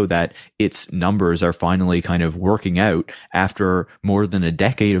to show that its numbers are finally kind of working out after more than a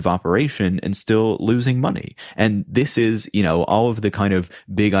decade of operation and still losing money. And this is, all of the kind of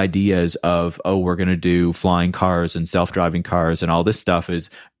big ideas of, we're going to do flying cars and self-driving cars and all this stuff is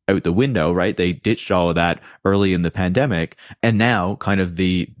out the window, right? They ditched all of that early in the pandemic. And now kind of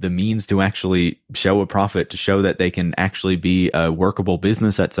the means to actually show a profit, to show that they can actually be a workable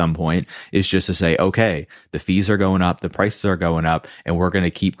business at some point is just to say, okay, the fees are going up, the prices are going up, and we're going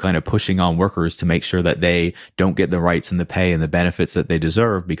to keep kind of pushing on workers to make sure that they don't get the rights and the pay and the benefits that they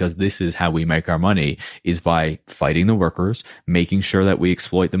deserve, because this is how we make our money, is by fighting the workers, making sure that we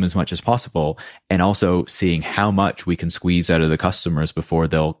exploit them as much as possible, and also seeing how much we can squeeze out of the customers before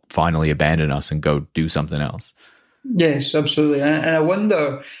they'll finally abandon us and go do something else. Yes, absolutely. And I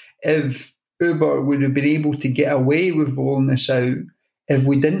wonder if Uber would have been able to get away with rolling this out if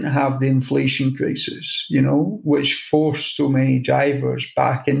we didn't have the inflation crisis, which forced so many drivers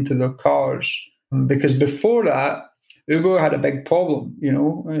back into their cars. Because before that, Uber had a big problem,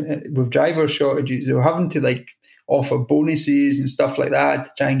 with driver shortages. They were having to offer bonuses and stuff like that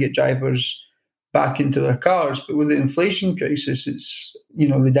to try and get drivers back into their cars. But with the inflation crisis, it's,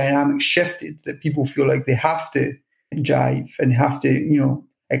 the dynamic shifted, that people feel like they have to drive and have to,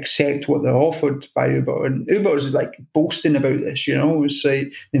 accept what they're offered by Uber. And Uber is boasting about this, it's like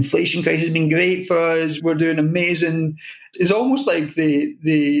the inflation crisis has been great for us. We're doing amazing. It's almost like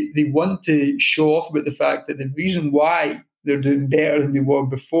they want to show off about the fact that the reason why they're doing better than they were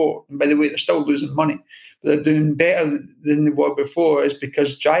before, and by the way, they're still losing money, but they're doing better than they were before, is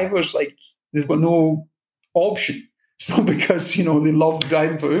because drivers, they've got no option. It's not because, they love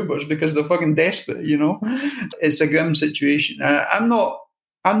driving for Uber. It's because they're fucking desperate, It's a grim situation. I'm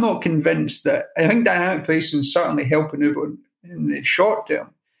not convinced that... I think dynamic pricing is certainly helping Uber in the short term.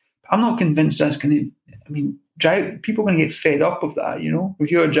 I'm not convinced that's going to, people are going to get fed up of that,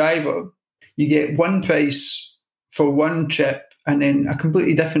 If you're a driver, you get one price for one trip and then a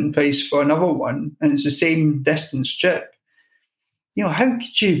completely different price for another one, and it's the same distance trip. How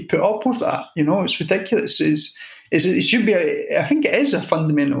could you put up with that? It's ridiculous. It should be, I think it is a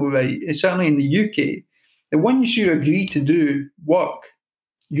fundamental right. It's certainly in the UK, that once you agree to do work,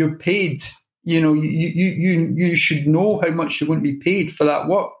 you're paid. You should know how much you're going to be paid for that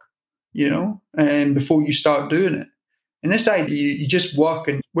work, and before you start doing it. And this idea, you just work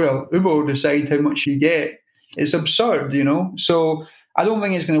and, Uber will decide how much you get. It's absurd, So I don't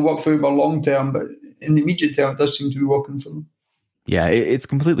think it's going to work for Uber long term, but in the immediate term, it does seem to be working for them. Yeah, it's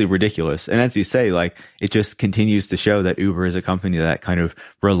completely ridiculous. And as you say, it just continues to show that Uber is a company that kind of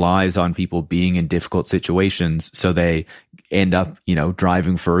relies on people being in difficult situations. So they end up,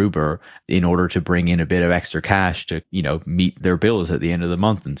 driving for Uber in order to bring in a bit of extra cash to, meet their bills at the end of the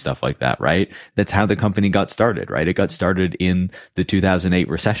month and stuff like that, right? That's how the company got started, right? It got started in the 2008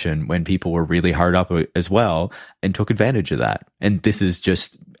 recession when people were really hard up as well and took advantage of that. And this is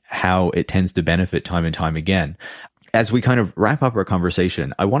just how it tends to benefit time and time again. As we kind of wrap up our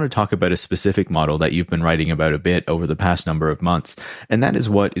conversation, I want to talk about a specific model that you've been writing about a bit over the past number of months, and that is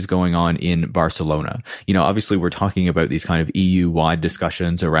what is going on in Barcelona. Obviously, we're talking about these kind of EU-wide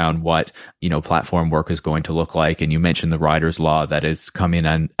discussions around what, platform work is going to look like, and you mentioned the riders' law that has come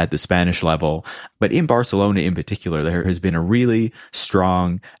in at the Spanish level. But in Barcelona in particular, there has been a really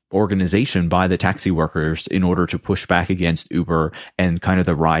strong organization by the taxi workers in order to push back against Uber and kind of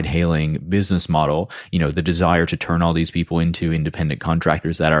the ride-hailing business model, the desire to turn all these people into independent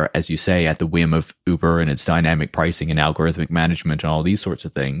contractors that are, as you say, at the whim of Uber and its dynamic pricing and algorithmic management and all these sorts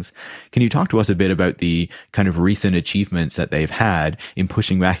of things. Can you talk to us a bit about the kind of recent achievements that they've had in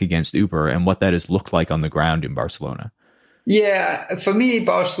pushing back against Uber and what that has looked like on the ground in Barcelona? Yeah, for me,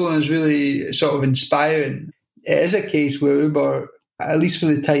 Barcelona is really sort of inspiring. It is a case where Uber, at least for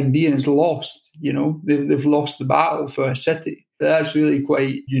the time being, is lost. They've lost the battle for a city. That's really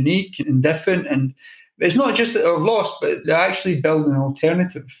quite unique and different. And it's not just that they're lost, but they're actually building an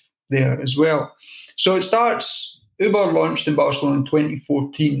alternative there as well. So it starts, Uber launched in Barcelona in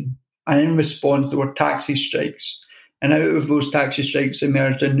 2014, and in response there were taxi strikes. And out of those taxi strikes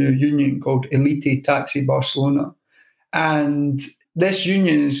emerged a new union called Elite Taxi Barcelona. And this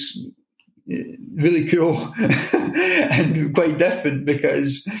union is really cool and quite different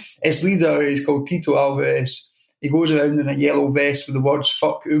because its leader is called Tito Alvarez. He goes around in a yellow vest with the words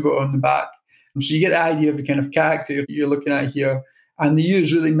 "fuck Uber" on the back. And so you get the idea of the kind of character you're looking at here. And they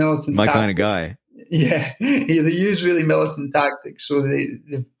use really militant tactics. Kind of guy. Yeah, they use really militant tactics. So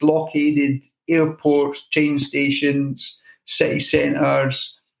they've blockaded airports, train stations, city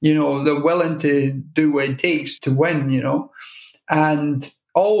centres. They're willing to do what it takes to win, And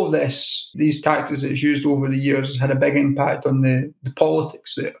all of these tactics that it's used over the years has had a big impact on the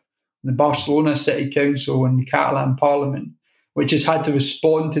politics there. The Barcelona City Council and the Catalan Parliament, which has had to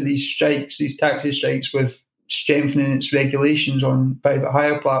respond to these strikes, these taxi strikes, with strengthening its regulations on private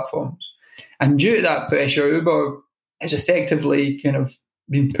hire platforms. And due to that pressure, Uber has effectively kind of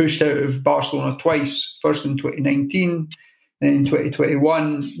been pushed out of Barcelona twice, first in 2019 and in 2021,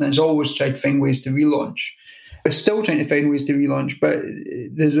 and has always tried to find ways to relaunch. We're still trying to find ways to relaunch, but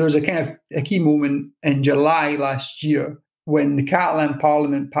there was a kind of a key moment in July last year when the Catalan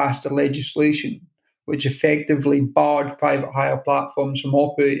Parliament passed a legislation which effectively barred private hire platforms from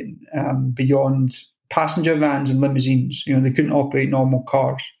operating beyond passenger vans and limousines. They couldn't operate normal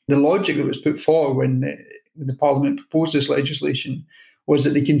cars. The logic that was put forward when the Parliament proposed this legislation was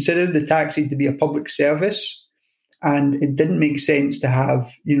that they considered the taxi to be a public service, and it didn't make sense to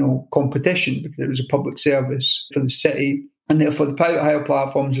have, competition because it was a public service for the city. And therefore, the private hire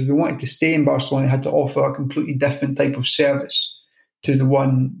platforms, if they wanted to stay in Barcelona, had to offer a completely different type of service to the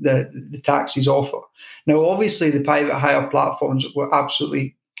one that the taxis offer. Now, obviously, the private hire platforms were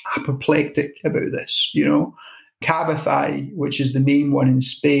absolutely apoplectic about this. Cabify, which is the main one in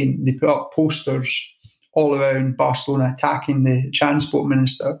Spain, they put up posters all around Barcelona attacking the transport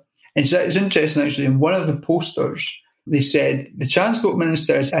minister. And so it's interesting, actually, in one of the posters, they said, the transport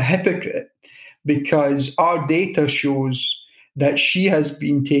minister is a hypocrite because our data shows that she has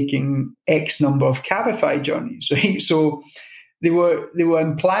been taking X number of Cabify journeys, right? So they were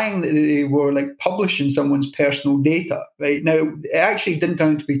implying that they were publishing someone's personal data, right? Now, it actually didn't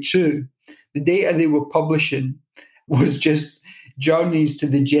turn out to be true. The data they were publishing was just journeys to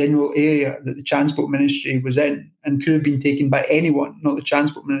the general area that the Transport Ministry was in and could have been taken by anyone, not the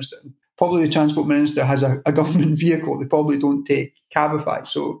Transport Minister. Probably the Transport Minister has a government vehicle. They probably don't take Cabify,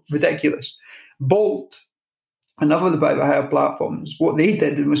 so ridiculous. Bolt, Another of the private hire platforms, what they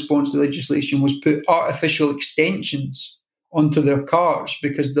did in response to legislation was put artificial extensions onto their cars,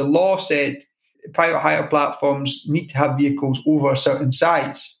 because the law said private hire platforms need to have vehicles over a certain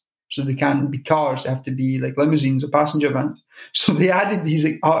size. So they can't be cars, they have to be like limousines or passenger vans. So they added these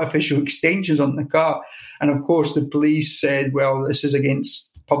artificial extensions on the car. And of course, the police said, well, this is against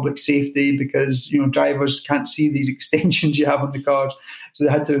public safety because, drivers can't see these extensions you have on the cars. So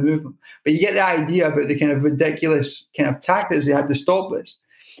they had to remove them. But you get the idea about the kind of ridiculous kind of tactics they had to stop this.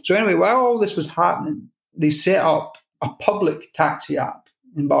 So anyway, while all this was happening, they set up a public taxi app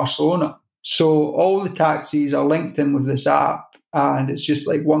in Barcelona. So all the taxis are linked in with this app, and it's just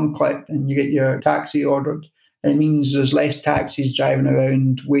like one click and you get your taxi ordered. It means there's less taxis driving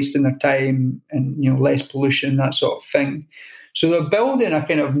around, wasting their time, and less pollution, that sort of thing. So they're building a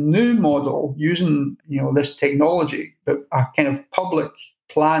kind of new model using this technology, but a kind of public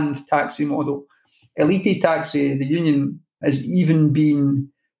planned taxi model. Elite Taxi, the union, has even been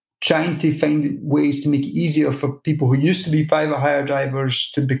trying to find ways to make it easier for people who used to be private hire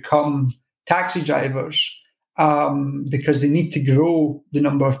drivers to become taxi drivers, because they need to grow the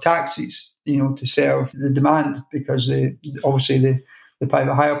number of taxis, to serve the demand, because obviously the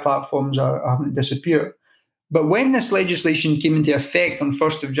private hire platforms are having to disappear. But when this legislation came into effect on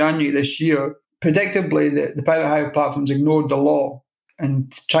 1st of January this year, predictably the private hire platforms ignored the law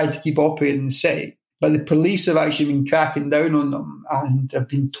and tried to keep operating in the city. But the police have actually been cracking down on them and have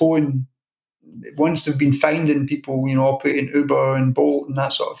been towing. Once they've been finding people, operating Uber and Bolt and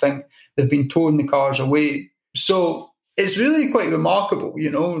that sort of thing, they've been towing the cars away. So it's really quite remarkable,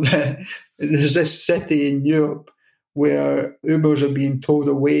 there's this city in Europe where Ubers are being towed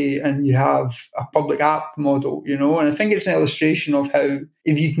away and you have a public app model, and I think it's an illustration of how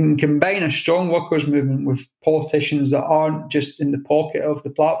if you can combine a strong workers' movement with politicians that aren't just in the pocket of the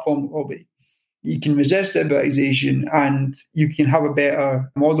platform lobby, you can resist liberalisation and you can have a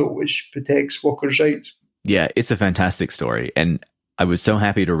better model which protects workers' rights. Yeah, it's a fantastic story. And I was so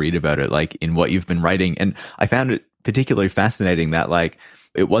happy to read about it, like in what you've been writing. And I found it particularly fascinating that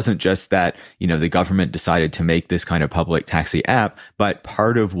it wasn't just that, the government decided to make this kind of public taxi app, but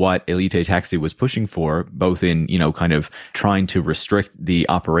part of what Elite Taxi was pushing for, both in, kind of trying to restrict the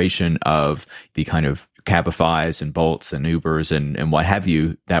operation of the kind of Cabifys and Bolts and Ubers and what have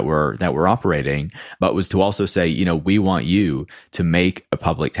you that were operating, but was to also say, we want you to make a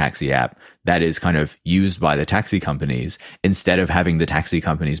public taxi app that is kind of used by the taxi companies instead of having the taxi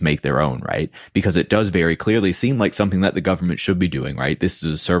companies make their own, right? Because it does very clearly seem like something that the government should be doing, right? This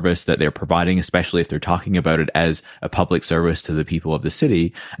is a service that they're providing, especially if they're talking about it as a public service to the people of the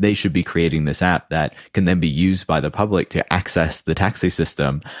city. They should be creating this app that can then be used by the public to access the taxi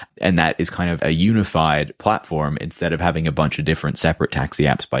system. And that is kind of a unified platform instead of having a bunch of different separate taxi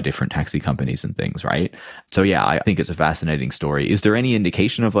apps by different taxi companies and things, right? So yeah, I think it's a fascinating story. Is there any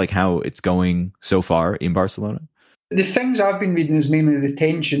indication of how it's going so far in Barcelona? The things I've been reading is mainly the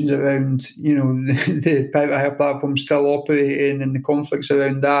tensions around, the private hire platform still operating and the conflicts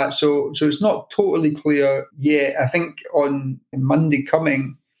around that. So it's not totally clear yet. I think on Monday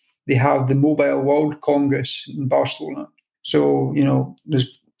coming, they have the Mobile World Congress in Barcelona. So, there's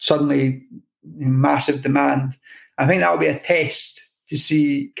suddenly massive demand. I think that'll be a test to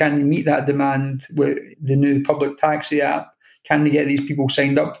see, can they meet that demand with the new public taxi app? Can they get these people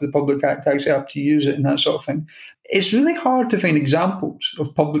signed up to the public taxi app to use it and that sort of thing? It's really hard to find examples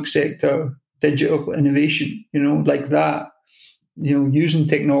of public sector digital innovation, like that, using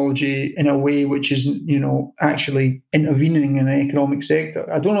technology in a way which is, actually intervening in an economic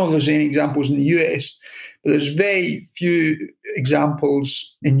sector. I don't know if there's any examples in the US, but there's very few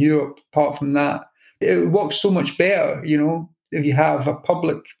examples in Europe apart from that. It works so much better, if you have a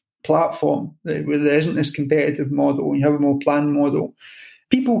public platform where there isn't this competitive model and you have a more planned model.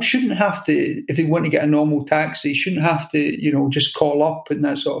 People shouldn't have to, if they want to get a normal taxi, shouldn't have to, just call up and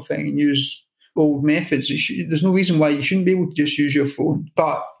that sort of thing and use old methods. There's no reason why you shouldn't be able to just use your phone.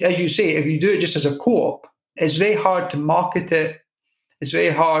 But as you say, if you do it just as a co-op, it's very hard to market it. It's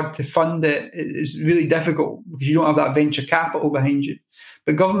very hard to fund it. It's really difficult because you don't have that venture capital behind you.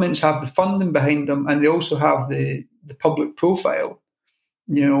 But governments have the funding behind them and they also have the public profile.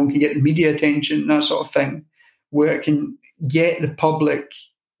 Can get the media attention, that sort of thing, where it can get the public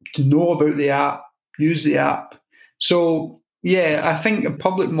to know about the app, use the app. So, yeah, I think a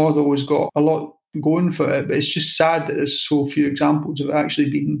public model has got a lot going for it, but it's just sad that there's so few examples of it actually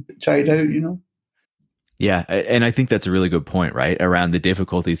being tried out, Yeah, and I think that's a really good point, right? Around the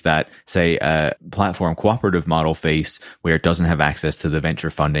difficulties that, say, a platform cooperative model face where it doesn't have access to the venture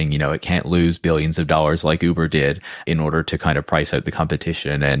funding. It can't lose billions of dollars like Uber did in order to kind of price out the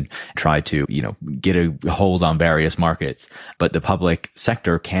competition and try to, get a hold on various markets. But the public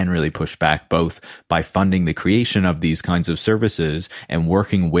sector can really push back both by funding the creation of these kinds of services and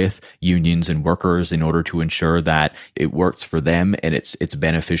working with unions and workers in order to ensure that it works for them and it's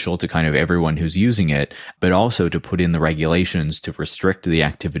beneficial to kind of everyone who's using it, but also to put in the regulations to restrict the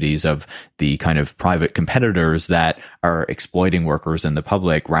activities of the kind of private competitors that are exploiting workers and the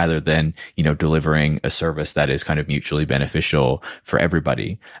public rather than, delivering a service that is kind of mutually beneficial for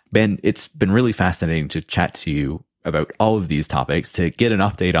everybody. Ben, it's been really fascinating to chat to you about all of these topics, to get an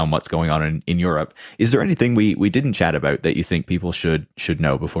update on what's going on in Europe. Is there anything we didn't chat about that you think people should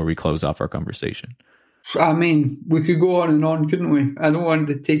know before we close off our conversation? I mean, we could go on and on, couldn't we? I don't want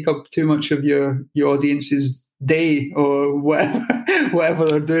to take up too much of your audience's day or whatever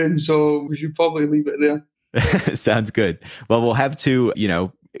they're doing, so we should probably leave it there. Sounds good. Well, we'll have to,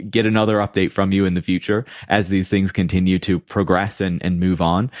 get another update from you in the future as these things continue to progress and move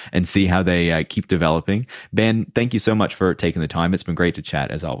on and see how they keep developing. Ben, thank you so much for taking the time. It's been great to chat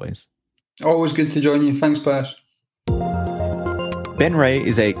as always. Always good to join you. Thanks, Paris. Ben Wray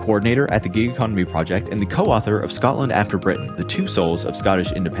is a coordinator at the Gig Economy Project and the co-author of Scotland After Britain, The Two Souls of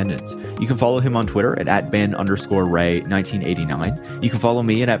Scottish Independence. You can follow him on Twitter at Ben_Ray1989. You can follow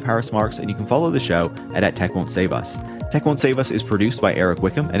me at Paris Marks, and you can follow the show at Tech Won't Save Us. Tech Won't Save Us is produced by Eric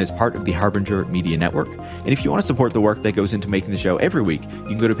Wickham and is part of the Harbinger Media Network. And if you want to support the work that goes into making the show every week, you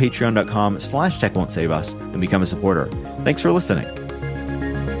can go to patreon.com/techwon'tsaveus and become a supporter. Thanks for listening.